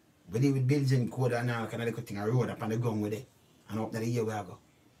 We deal with building code and all kind of thing, a road up on the ground with it. And up to the year we go.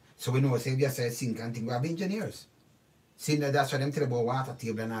 So we know, say, if you say sink and thing, we have engineers. See, that's why them tell about water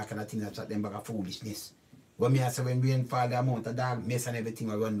table and all kind of thing, that's what them bag of foolishness. When I say when rain fall, the amount of dog mess and everything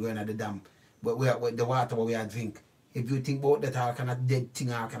we run at the dam. But the water we are drink. If you think about that all kind of dead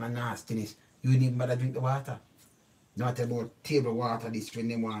thing, all kind of nastiness, you need better drink the water. Not about table water, this when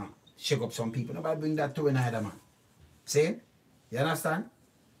they want to shake up some people. Nobody bring that to another man. See? You understand?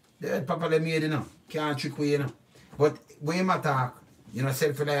 The papa they made, you know. Can't trick we, you know. But when you talk, you know,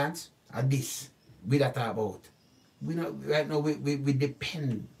 self-reliance, at this, we that talk about. We know right now we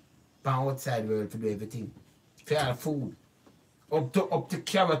depend on outside world to do everything. For our food. Up to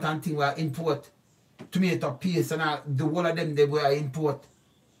carrot and thing we are import. Tomato paste and all, the whole of them they were import.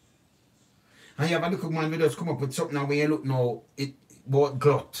 And you have a little man with us come up with something and when you look now, it about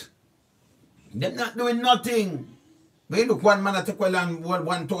glut. They're not doing nothing. When you look, one man that take well and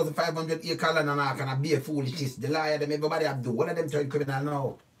 1,500 acre land and all kind of be a foolishness. The liar them, everybody have to do. All of them turn criminal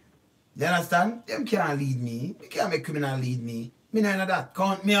now. You understand? Them can't lead me. They can't make criminal lead me. Me none of that.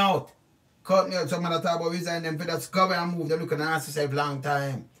 Count me out. Count me out. Some man that talk about resign them for that cover and move. They look and ask yourself long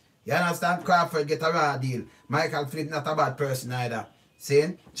time. You understand? Crawford get a raw deal. Mikael Phillips not a bad person either.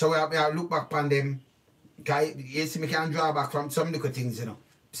 See? So we have look back on them. You see me can draw back from some little things, you know.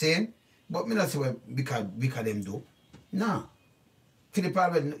 See? But me not see what we can them do. No. Phillip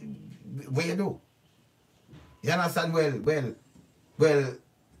Paulwell, what you do? You understand? Well,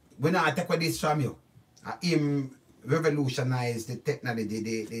 when I take this from you, him revolutionize the technology,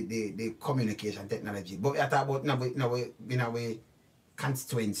 the communication technology. But we are talking about in a way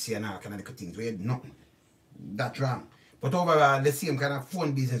constituency and all kind of things. We had nothing. That's wrong. But overall, the same kind of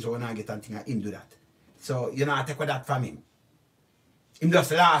phone business when I get something, him do that. So you know I take that from him. Him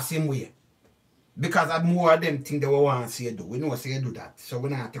just last him way. Because of more of them things they want to say do. We know say do that. So we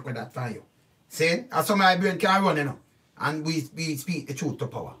not take that from you. See? And some of my brain can run, you know. And we speak the truth to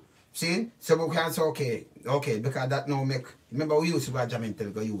power. See? So we can say, okay, because that now make, remember we used to go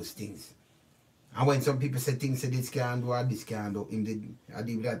to go use things. And when some people say things say this can do or this can do, him did, I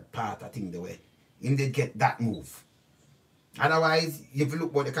did that part of thing the way. Him did get that move. Otherwise, if you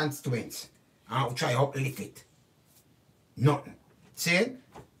look at the constituents, I'll try to uplift it. Nothing. See?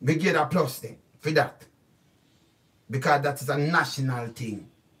 We get a plus thing for that. Because that is a national thing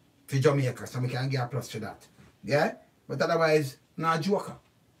for Jamaica, so we can get a plus for that. Yeah? But otherwise, not a joker.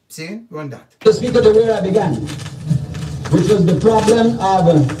 See? Run that. To speak to where I began, which was the problem of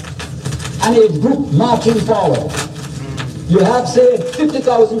an age group marching forward. You have, say,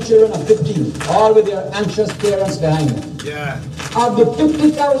 50,000 children of 15, all with their anxious parents behind them. Yeah. Of the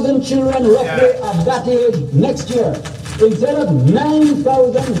 50,000 children roughly of that age next year, instead of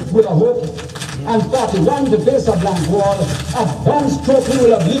 9,000 with a hope and 41 to face a blank wall, a bomb stroking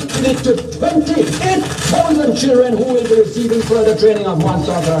will have lifted it to 28,000 children who will be receiving further training of one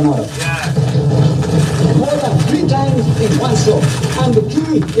sort or another. Yeah. More than 3 times in one stroke. And the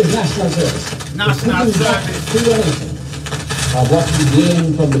key is national service. National service. Of what we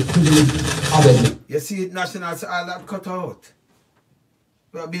gain from the privilege of it. You see, national service, all that cut out.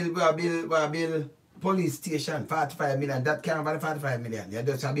 We build police station, 45 million. That can't value 45 million. You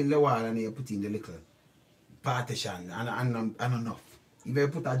just build the wall and you put in the little partition and enough. If you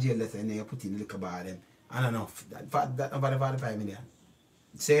put a jail letter and you put in the little bar them, and enough. That value 45 million.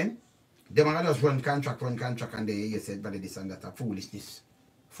 Saying? They might just run contract, and then you said, but this and that are foolishness.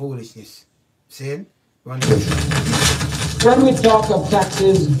 Foolishness. Saying? When we talk of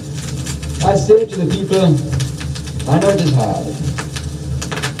taxes, I say to the people, I know it is hard.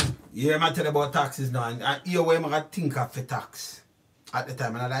 Yeah, I tell about taxes now, and here where I think of the tax at the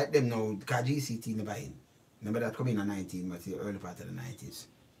time, and I like them now, because GCT never in. Remember that coming in the 19th, but the early part of the 90s.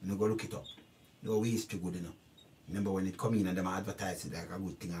 You go look it up. Your way is too good enough. Remember when it come in and them advertise it like a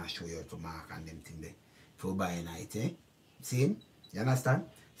good thing, I show you to mark and them thing there. For buying it, eh? See him? You understand?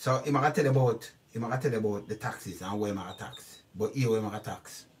 So I'm gonna tell you about the taxes and where my tax. But here where my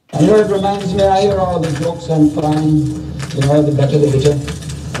tax. And it reminds me, I hear all the jokes and fun, you know, the better the bitter.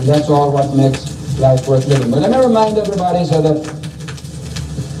 And that's all what makes life worth living. But let me remind everybody so that,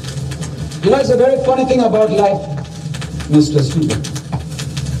 you know, it's a very funny thing about life, Mr. Speaker.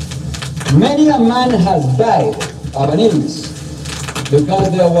 Many a man has died of an illness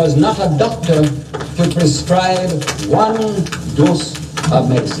because there was not a doctor to prescribe one dose of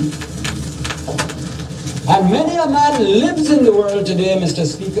medicine. And many a man lives in the world today, Mr.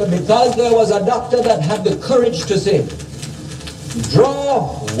 Speaker, because there was a doctor that had the courage to say,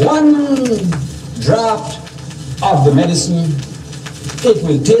 draw one draft of the medicine, it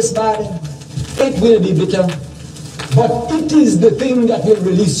will taste bad, it will be bitter, but it is the thing that will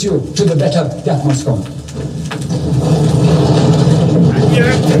release you to the better that must come.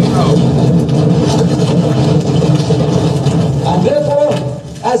 And therefore,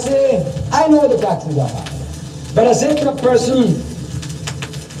 I say, I know the taxes are high, but I say to a person,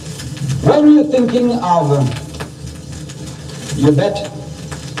 when you're thinking of your bet,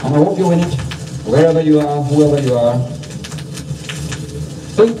 and I hope you win it, wherever you are, whoever you are,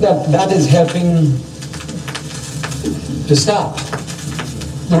 think that that is helping to start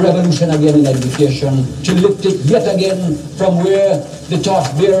the revolution again in education, to lift it yet again from where the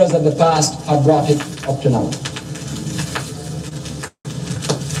torch bearers of the past have brought it up to now.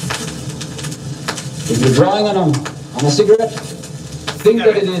 If you're drawing on a cigarette, think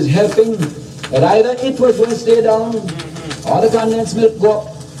that it is helping, that either it was going to stay down, or the condensed milk go up,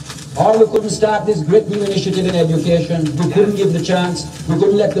 or we couldn't start this great new initiative in education. We couldn't give the chance. We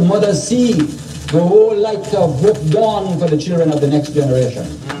couldn't let the mothers see the whole light of hope dawn for the children of the next generation.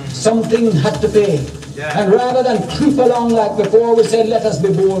 Something had to pay. And rather than creep along like before, we said, let us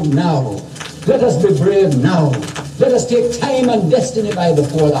be bold now. Let us be brave now. Let us take time and destiny by the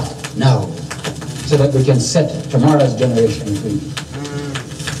forelock now, so that we can set tomorrow's generation free.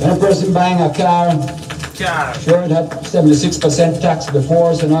 When a person buying a car, sure, it had 76% tax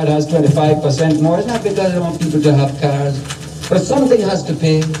before, so now it has 25% more. It's not because they want people to have cars, but something has to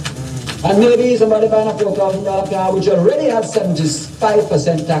pay. And maybe somebody buying a $4,000 car, which already has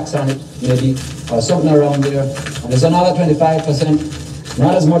 75% tax on it, maybe, or something around there, and there's another 25%,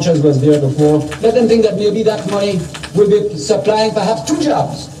 not as much as was there before. Let them think that maybe that money will be supplying perhaps 2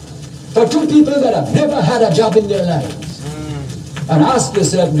 jobs for 2 people that have never had a job in their lives. And ask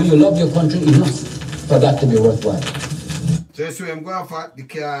yourself, do you love your country enough for that to be worthwhile? So I'm going for the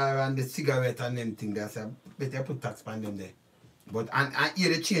car and the cigarette and them thing. That's a better put tax on them there. But and here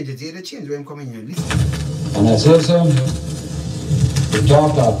the changes, when I'm coming here, listen. And I say so, we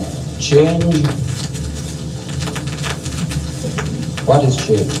talk of change. What is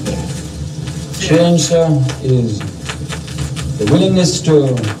change? Change, sir, is the willingness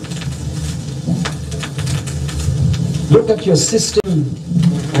to look at your system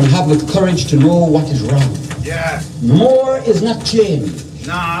and have the courage to know what is wrong. Yeah. More is not change.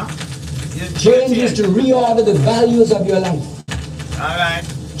 Nah. Change is to reorder the values of your life. All right.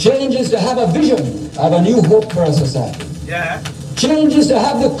 Change is to have a vision of a new hope for a society. Yeah. Change is to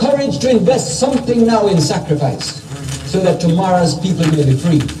have the courage to invest something now in sacrifice, so that tomorrow's people may be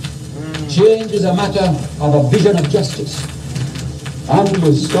free. Change is a matter of a vision of justice. And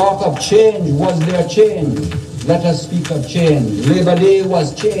with talk of change, was there change? Let us speak of change. Labor Day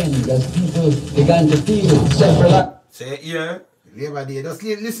was change as people began to feel self-reliant. Say it here. Labor Day. Just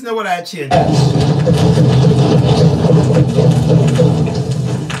listen to what I changed.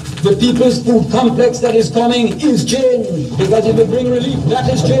 The People's Food Complex that is coming is change, because it will bring relief.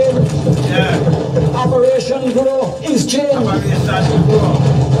 That is change. Yeah. Operation Grow is change. Operation Grow.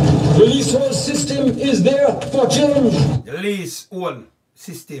 The leasehold system is there for change. The leasehold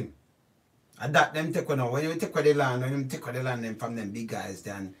system. And that them take on. When you take the land, them from them big guys,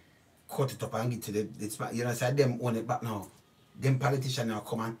 then cut it up and get to the you know, say them own it back now. Them politicians now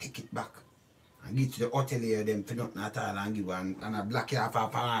come and take it back. And get to the hotelier, them for nothing at all, and give and a black half a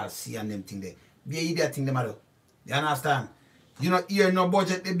policy and them thing there. Be an idiot thing them do. You understand? You know, here no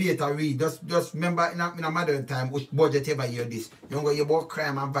budget debate or read. Just remember in a modern time which budget ever hear this. You don't go hear about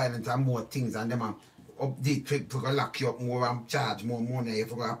crime and violence and more things, and them update to lock you up more and charge more money if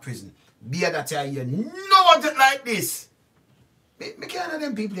you go to prison. Be that you hear no budget like this. Me can't know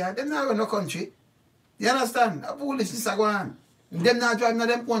them people here. Them not run no country. You understand? A foolishness are going on. Them not driving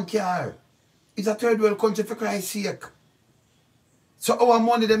them one car. It's a third world country for Christ's sake. So our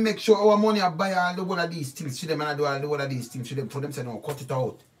money, they make sure our money are buy all the one of these things for them and do all the one of these things for them say no, cut it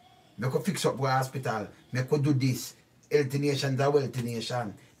out. Me could fix up our hospital. Me could do this. Healthy nations are wealthy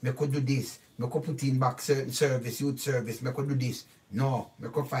nation. Me could do this. Me could put in back certain service, youth service. Me could do this. No, me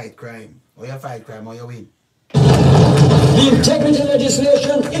could fight crime. Or you fight crime or you win. The integrity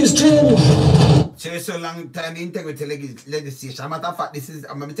legislation is changed. So long time the integrity legislation. Matter of fact, this is,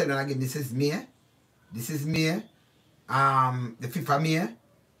 I'm going to tell you again, this is May. This is May. The 5th of May,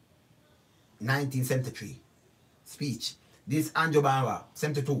 1973. Speech. This Anjo Banwa,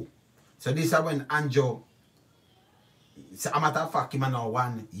 72. So this is when Anjo, so a matter of fact, he man now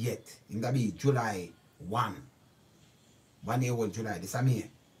one yet. It will be July 1. 1 year old July. This is May.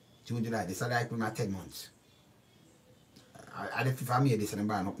 June, July. This is like my 10 months. At the 5th of May, this is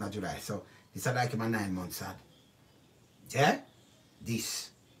born up in July. So this is like my 9 months. Sad. Yeah? This.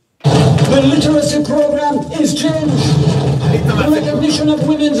 The literacy program is changed. The recognition of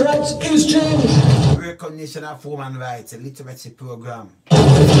women's rights is changed. Recognition of women's rights, a literacy program.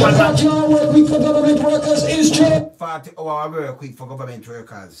 40-hour work week for government workers is changed. 40-hour work week for government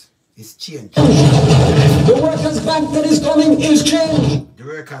workers is changed. The workers' bank that is coming is changed. The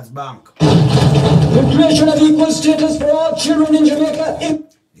workers' bank. The creation of equal status for all children in Jamaica.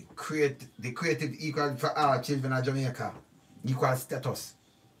 The creative equal for all children in Jamaica. Equal status.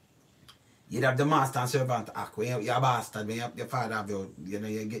 You have the master and servant act. When you're a bastard, when your father have your, you know,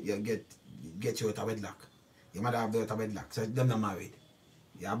 you get you out of wedlock. Your mother have you out of wedlock, so them not married.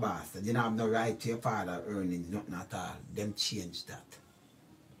 You're a bastard. You don't have no right to your father earnings, nothing at all. Them change that.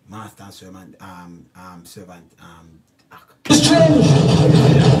 Master and servant act. It's changed.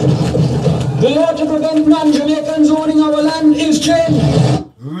 The law to prevent non-Jamaicans owning our land is changed.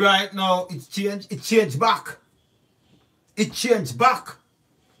 Right now, it's changed. It changed back. It changed back.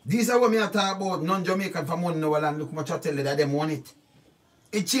 These are what me are talking about. Non-Jamaican from owning our land. Look much I tell you that them want it.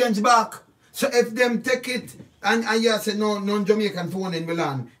 It changed back. So if them take it and you say no non-Jamaican for owning the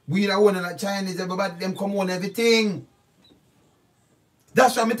land, we are owning like Chinese, everybody them come own everything.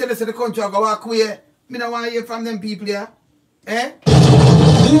 That's why I tell you the country I go walk away. Me don't want to hear from them people here. Eh? The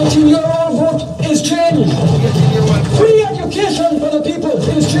 18-year-old vote is changed. Free education for the people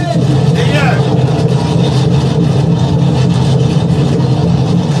is changed. Yeah.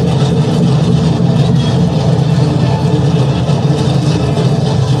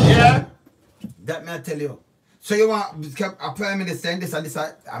 That may I tell you. So you want a prime minister and this and this,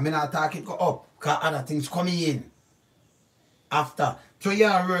 I mean I talk it go up because other things coming in after. So you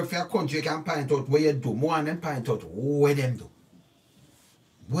work for your country, you can point out what you do. More than them point out what them do.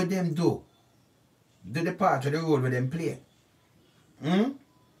 What them do. Do the part of the role where them play.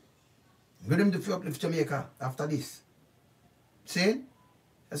 What them do for uplift Jamaica after this. See?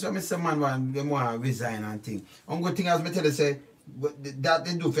 That's what Mr. Man want to resign and thing. One good thing as I tell you say, that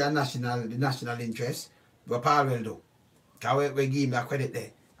they do for the national interest, but Paulwell do. Because we give him the credit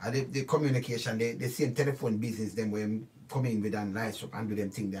there. And the communication, the same telephone business, them when come in with and lights up and do them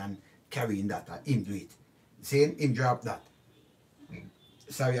thing and carrying that, him do it. Saying him drop that.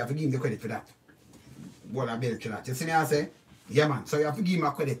 So you have to give him the credit for that. What I built to that. You see me I say? Yeah man, so you have to give him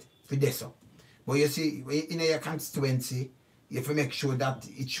a credit for this. But you see, in your constituency, you have to make sure that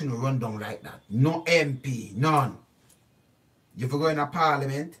it shouldn't run down like that. No MP, none. You have to go in a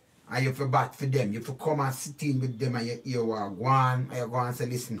parliament and you have to bat for them. You have to come and sit in with them and you hear what go on and you go and say,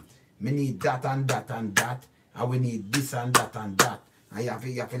 listen, we need that and that and that, and we need this and that and that. And you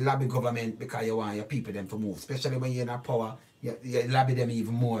have to lobby government because you want your people them to move. Especially when you're in a power, you lobby them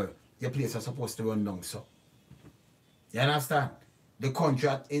even more. Your place are supposed to run down so. You understand? The country,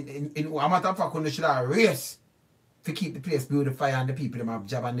 in a matter of fact, we should have a race to keep the place beautified and the people them have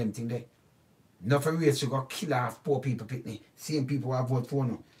job and them thing there. Not for race, you got kill off poor people, picnic. Same people who vote for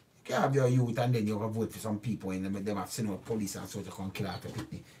no. You can have your youth and then you can vote for some people and them have seen out police and so you can kill off the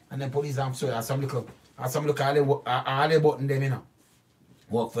picnic. And then police have so some look all they button them, you know.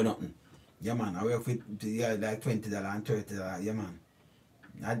 Work for nothing. Yeah man, I work with like $20 and $30, yeah man.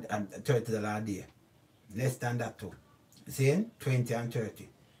 And $30 a day. Less than that too. Saying 20 and 30.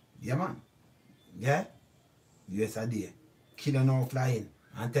 Yeah man. Yeah? US a day. Kill no flying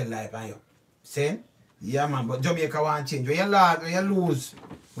and tell life on you. Saying? Yeah man, but Jamaica want change. When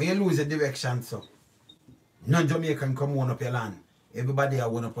you lose the direction, so non-Jamaican come one up your land. Everybody are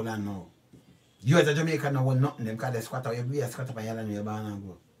one up your land now. You as a Jamaican now want nothing them because they squat out every year, squat up on your land you're born and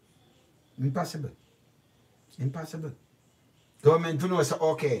go. Impossible. Impossible. Government you know say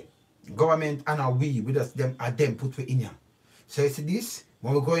okay. Government and we just them put we in here. So you see this,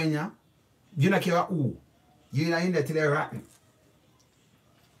 when we go in here, you not care who. You're not in there till they're rotten.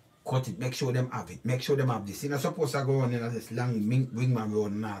 Cut it, make sure them have it, make sure them have this. You're not supposed to go on in this long wingman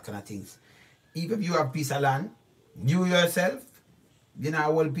road and all kind of things. Even if you have a piece of land, you yourself, You know, a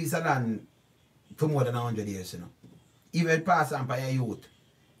whole piece of land for more than 100 years, you know. Even it pass on by a youth,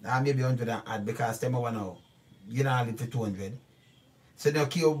 maybe 100 and add because them over now, you know, live for 200. So now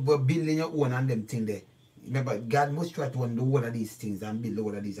keep building your own and them thing there. Remember, God must try to do all of these things and build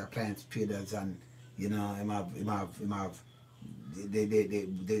all of these appliance traders and, you know, him have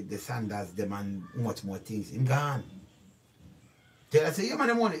the sandals, them and much more things. Him gone. Tell us, say, yeah, man,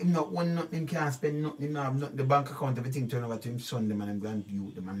 the money, him not one nothing, him can't spend nothing, him have nothing, the bank account, everything turn over to him son, them and him grand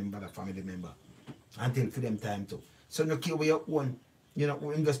youth, them and him brother family member. Until for them time too. So no care where you own, you know,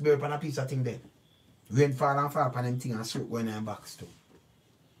 him just bury upon a piece of thing there. Rain fall and fall upon them thing and soak going in the box too.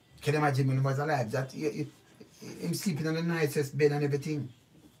 Can you imagine when he was alive? That him sleeping on the nicest bed and everything.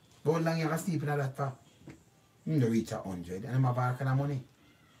 But how long you have sleeping on that for? Him don't reach 100 and him have all kind of money.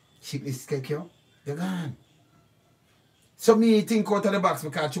 Ship this cake you, you're gone. So me think out of the box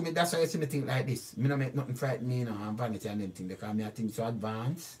because to me that's why you see me think like this. Me don't make nothing frighten me, you know, and vanity and them thing because me I think so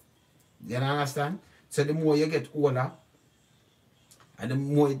advanced. You understand? So the more you get older, and the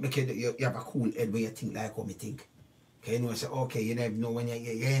more it make you have a cool head when you think like how me think. Okay, you know, say, okay, you never know when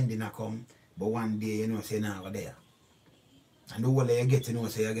your ending come, but one day, you know, say, now nah, there. And the older you get, you know,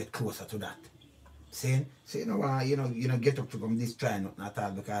 say, you get closer to that. See? So, you know, get up to come this try nothing at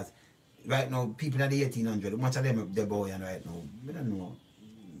all, because right now, people in the 1800, much of them the boy right now, I don't know.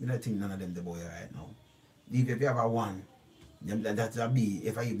 I don't think none of them the boy right now. If you have a one, that'll be,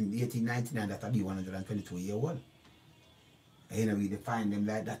 if I even 1899, that'll be 122 years old. And you know, we define them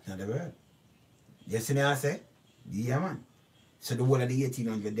like that in the world. You see me I say? Yeah, man. So the whole of the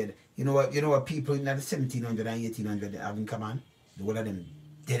 1800 dead. You know what people in the 1700 and 1800 have in common? The whole of them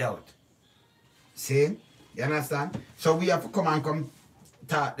dead out. See? You understand? So we have to come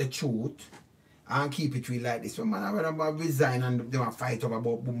talk the truth and keep it real like this. When man have resign and they want fight over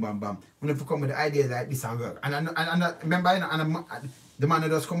about boom bam bam. We have to come with the ideas like this and work. And remember, the man that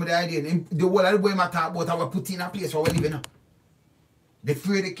does come with the idea, the whole of the boy matter about how we put in a place where we live in. The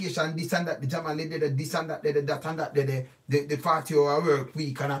free education, this and that, the German lady, the this and that, the that and that, the 40-hour work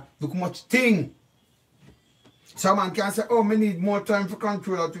week, and look much thing. Someone can say, oh, me need more time for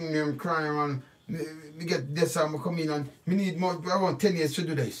control of thing, crime, and me get this and come in, and me need more, I want 10 years to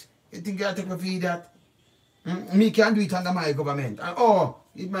do this. You think I take a fee that? Me can do it under my government. And oh,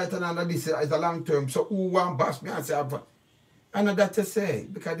 it might turn under this as a long term, so who want boss me and say, I know that to say,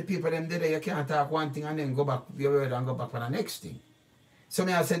 because the people them there, you can't talk one thing and then go back your word and go back for the next thing. So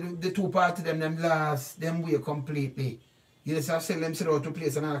me I said the two parties them last them way completely. You just have to sell them sit out to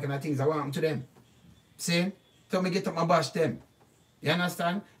place and all kind of things I want to them. See? So me get up and bash them. You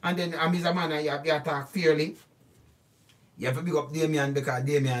understand? And then I'm a man and you have to talk fairly. You have to big up Damion because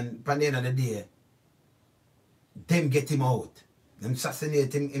Damion, at the end of the day, them get him out. Them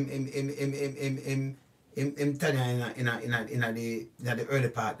assassinate him in the early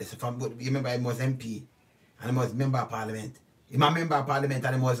part. So from, you remember he was MP and he was member of parliament. He was a member of parliament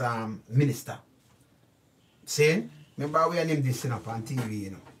and he was minister. See? Remember we named this up on TV, you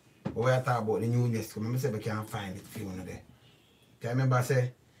know. But we are talking about the new UNESCO. Remember say we can't find it for you there. Okay, remember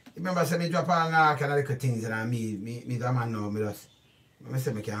say me drop all now kind of little things and me the man now, me just remember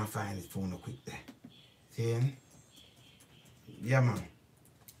say we can't find it for you quick there. See? Yeah man.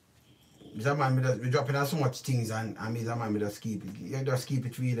 Mr. Man, we dropping out so much things and Mr. Man, we just keep it. You just keep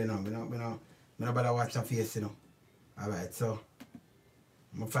it real, you know. We don't bother watch the face, you know. Alright, so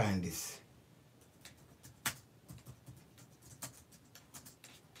I'm gonna find this.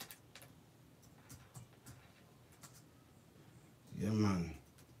 Yeah, man.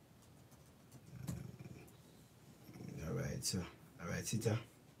 Alright, so. Alright, sit down.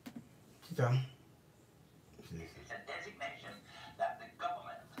 Sit down. It's a designation that the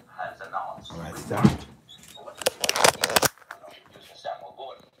government has announced. Alright, sit down.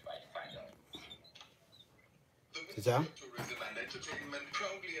 The Ministry of Tourism and Entertainment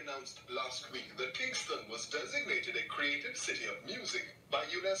proudly announced last week that Kingston was designated a creative city of music by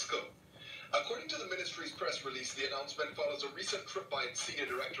UNESCO. According to the ministry's press release, the announcement follows a recent trip by its Senior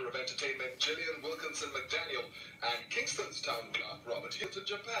Director of Entertainment, Gillian Wilkinson McDaniel, and Kingston's town clerk, Robert Hill, to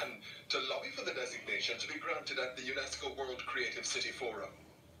Japan to lobby for the designation to be granted at the UNESCO World Creative City Forum.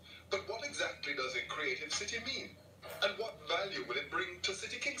 But what exactly does a creative city mean? And what value will it bring to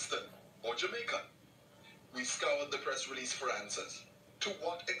City Kingston or Jamaica? We scoured the press release for answers to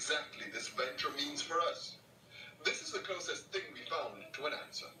what exactly this venture means for us. This is the closest thing we found to an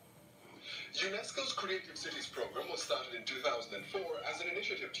answer. UNESCO's Creative Cities program was started in 2004 as an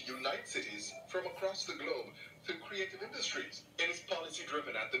initiative to unite cities from across the globe through creative industries. It is policy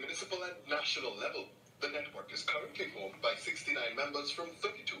driven at the municipal and national level. The network is currently formed by 69 members from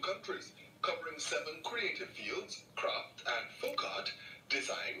 32 countries, covering 7 creative fields: craft and folk art,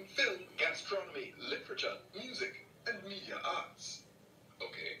 design, film, gastronomy, literature, music, and media arts.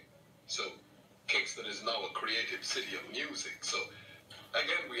 Okay, so Kingston is now a creative city of music, so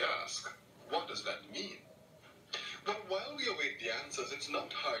again we ask, what does that mean? Well, while we await the answers, it's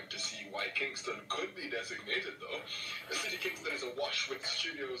not hard to see why Kingston could be designated, though. The city Kingston is awash with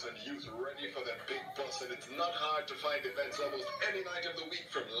studios and youth ready for that big bus, and it's not hard to find events almost any night of the week,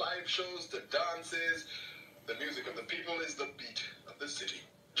 from live shows to dances. The music of the people is the beat of the city.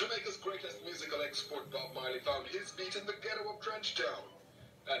 Jamaica's greatest musical export, Bob Marley, found his beat in the ghetto of Trenchtown.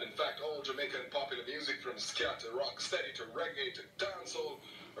 And in fact, all Jamaican popular music, from ska to rock steady to reggae to dancehall,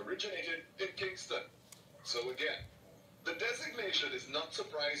 originated in Kingston. So again, the designation is not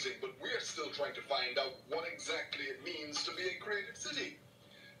surprising, but we're still trying to find out what exactly it means to be a creative city.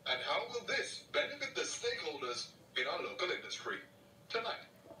 And how will this benefit the stakeholders in our local industry? Tonight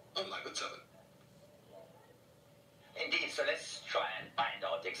on Live at 7. Indeed, so let's try and find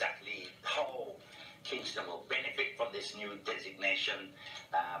out exactly how Kingston will benefit from this new designation,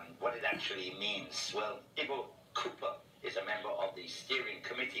 what it actually means. Well, Ivo Cooper is a member of the steering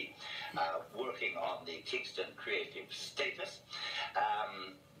committee working on the Kingston creative status.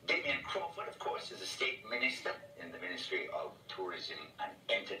 Damion Crawford, of course, is a state minister in the Ministry of Tourism and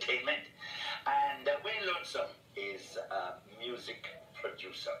Entertainment. And Wayne Lunson is a music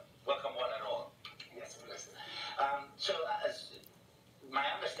producer. Welcome, one and all. Yes, please. So, as my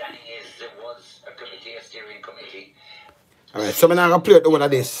understanding is, there was a committee, a steering committee. All right, so I'm going to play over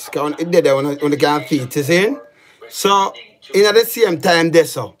this. Because it did when the can feet, you see? So, in at the same time,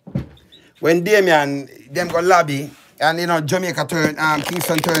 this so when Damion, them go lobby, and you know, Jamaica turn,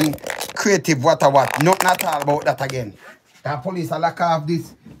 Kingston turn creative, what. Not all about that again. The police are lack of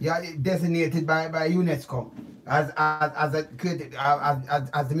this, designated by UNESCO as a creative,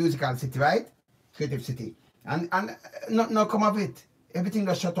 as the musical city, right? Creative city. And no come of it. Everything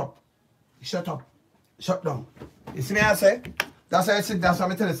just shut up. Shut up. Shut down. You see me I say? That's why I said, that's why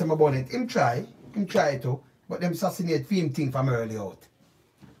I'm telling them about it. Him try to. But them assassinate film thing from early out.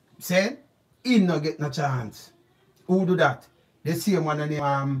 Say, he no get no chance. Who do that? The same one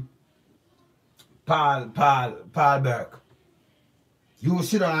named Paul Burke. You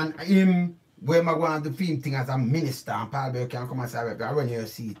sit down and him, where I go on the film thing as a minister, and Paul Burke can come and say, I run your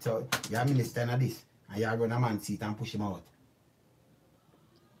seat, so you're a minister in this, and you're going to a man's seat and push him out.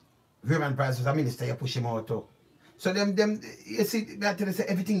 Raymond Price was a minister, you push him out too. So them, you see, they say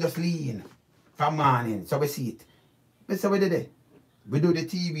everything just lean. From morning, so we see it. But so we do it. We do the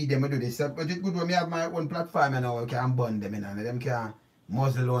TV, then we do this. But it's good when we have my own platform and we can burn them in and them can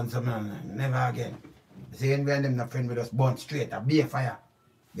muzzle on some never again. Saying we and them not friend with us burn straight, a beer fire.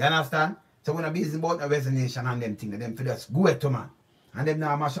 You understand? So we're not busy about a resignation and them things, them for just go to man. And them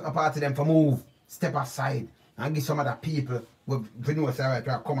now mash up a part of them for move, step aside, and give some other people we know say right,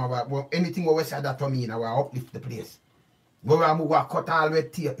 we come over anything we say that to me now we uplift the place. We will cut all the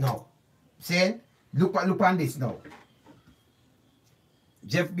tape now. Saying, look on this now.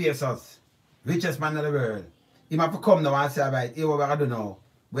 Jeff Bezos, richest man in the world. He have to come now and say, right, here what we're gonna do now.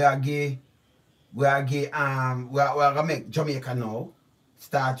 We are gonna make Jamaica now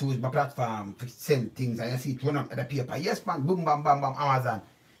start to use my platform to send things and you see it run up at the paper. Yes man, boom bam bam bam Amazon.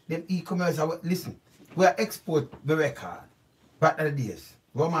 Them e-commerce listen, we are export the record back in the days.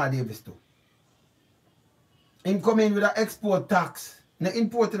 Roma Davis too. Him come in with an export tax. No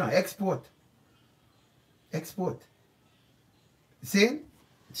import, no, export. Export. See?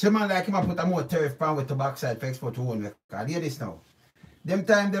 Someone like him put a more tariff pan with tobacco side for export to one record. Hear this now. Them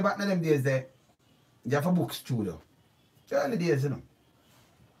time they back in them days they have a book studio. Early days, you know.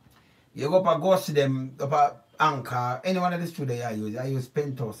 You go up and go see them up at Anchor, any one of the studio I use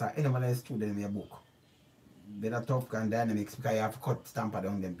Penthouse or any one of the studio in your book. They're not tough and dynamics because you have to cut stamper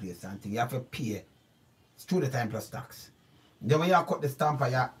down them place and thing. You have to pay studio time plus tax. Then when you cut the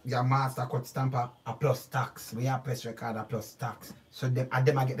stamper, your master cut stamper a plus tax. When you press record a plus tax. So them I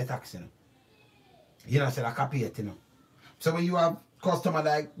get the tax, you know. You know, so like a pay it, you know. So when you have customer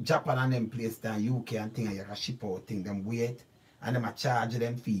like Japan and them place down UK and thing and you can ship out thing, them wait and them a charge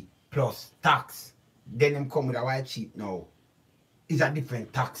them fee plus tax. Then them come with a white sheet now. It's a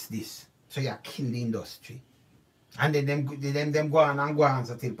different tax this. So you kill the industry. And then them go on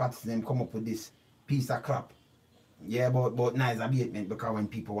so till parties them come up with this piece of crap. Yeah, about nice abatement because when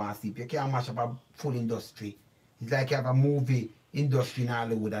people want to sleep, you can't mash up a full industry. It's like you have a movie industry in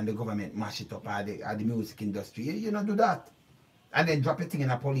Hollywood and the government mash it up at the music industry. You don't do that. And then drop a thing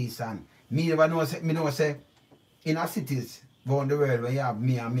in a police and me never know say in our cities around the world when you have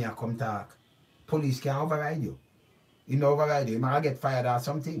me and me come talk. Police can override you. You know, override you. You might get fired or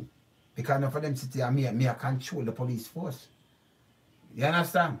something. Because enough of them sit here and me control the police force. You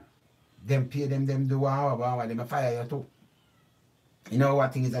understand? Them pay them do whatever, them fire you too. You know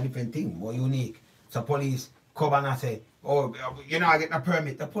what thing is a different thing, more unique. So police come and say, oh, you know, I get a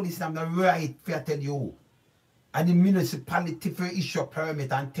permit. The police have the right to tell you. And the municipality for issue a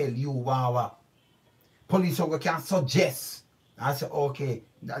permit and tell you wow. Police can suggest. I say, okay,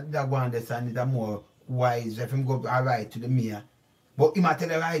 that one understand it more wise if him go right to the mayor. But he might tell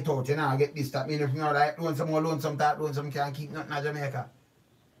the right out, you know, I get this, that mean if you know right, loan some that, loan some can't keep nothing in Jamaica.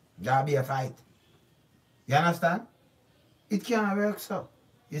 That'll be a fight. You understand? It can't work, so.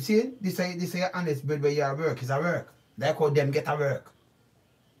 You see, this is your honest bread where you work, it's a work. Like how them get a work.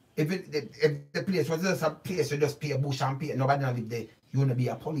 If the place was just a place you just pay a bush and pay, nobody live there, you wanna be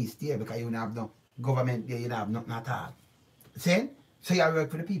a police there because you don't have no government there, you don't have nothing at all. See? So you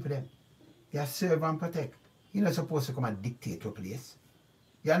work for the people then. You serve and protect. You're not supposed to come and dictate to a place.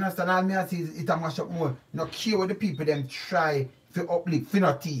 You understand? All me I see is it a mash up more. No care what the people them try to uplift, for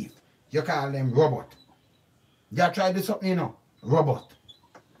no thief. You call them robot. You try to do something, you know. Robot.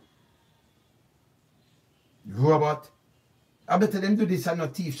 Robot. I bet them do this and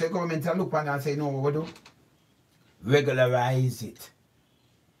not thief. So the government will look on and say, no, what we do? Regularize it.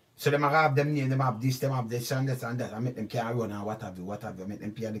 So them have them name, them have this, them have this and this and that. I make them carry run and what have you. I make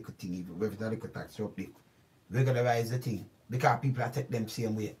them pay a little thing, even with a little tax uplift. Regularize the thing. Because people take them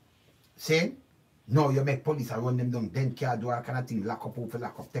same way. See? No, you make police and run them down. Then can't do all kind of thing. Lock up, over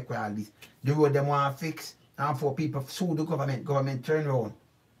lock up, take away all this. The road them want to fix. And for people sue the government turn around.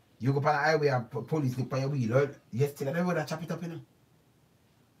 You go on the highway and police look on your wheel. Yesterday, the road that chop it up, you know.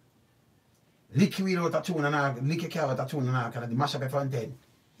 Lick your wheel out of tune and lick your car out of tune and kind of mash up your front end.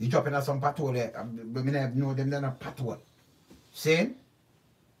 You drop in some patrol there. But I know them they're not patrol. See?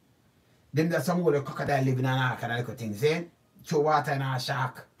 Them there's some other crocodile living in all kind of little things. See? Throw water in a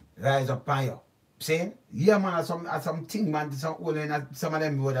shark. Rise up on you. See? Yeah, man, some thing, man. Some of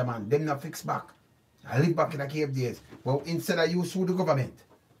them other man. Them not fix back. I live back in the cave days. But instead of you sue the government,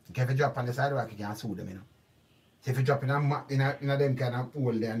 if you drop on the sidewalk, you can't sue them, you know. So if you drop in a them kind of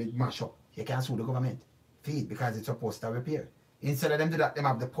hole there and it mash up, you can't sue the government. Feed because it's supposed to repair. Instead of them do that, them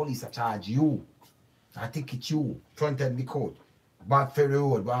have the police to charge you. I think it's you. Front end the code. Bad for the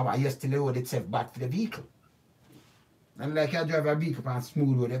road, but I used to the road itself bad for the vehicle. And like I drive a vehicle on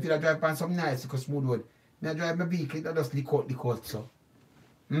smooth road. If you drive on some nice smooth road, I drive my vehicle, it just leak out so.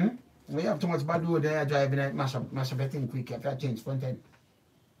 When you have too much bad road there, I drive and mash up everything quick if I change front end.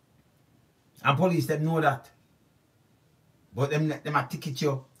 And police them know that. But them a ticket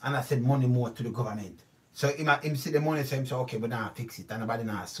you and I send money more to the government. So him see the money, so him say, okay, but now fix it and nobody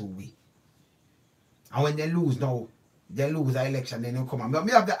now sue we. And when they lose now, they lose the election, then they come on. But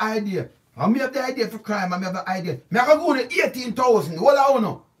me have the idea. And me have the idea for crime, and me have the idea. Me have to go to 18,000. What I want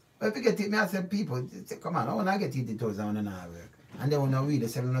to. But if you get it, me I say people, say, come on, I want to get 18,000 on an hour work. And they want to read, they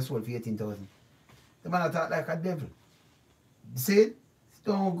sell on a soul for 18,000. The man talk like a devil. See?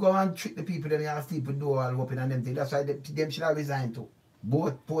 Don't go and trick the people that you have people do all open and them things. That's why them should have resigned too.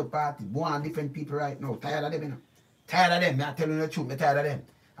 Both parties, one different people right now. Tired of them, you know. Tired of them. I'm telling you the truth, I'm tired of them.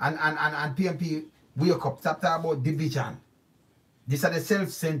 And PNP wake up, stop talking about division. These are the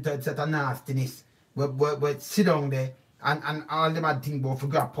self-centered set of nastiness. But sit down there and all them are think about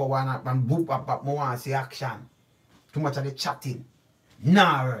figure out power and boop up more and see action. Too much of the chatting.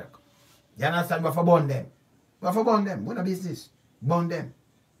 Nah work. You understand? We for burn them. We for burn them. What a business. Burn them.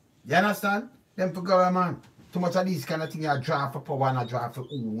 You understand? Them for government. Too much of these kind of things you draw for power and draw for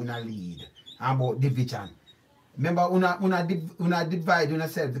who una lead. And about division. Remember, una divide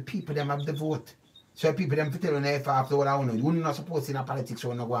yourself. The people them have the vote. So people them tell on if after what I want to do. You're not supposed to in a politics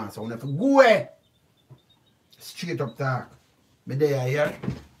or no go on. So you have to go away. Straight up talk. Me there here.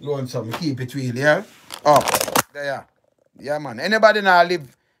 Go on some. Keep it real here. Up. There. Yeah man. Anybody now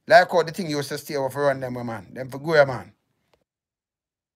live like how the thing used to stay over for run them man. Them for go man.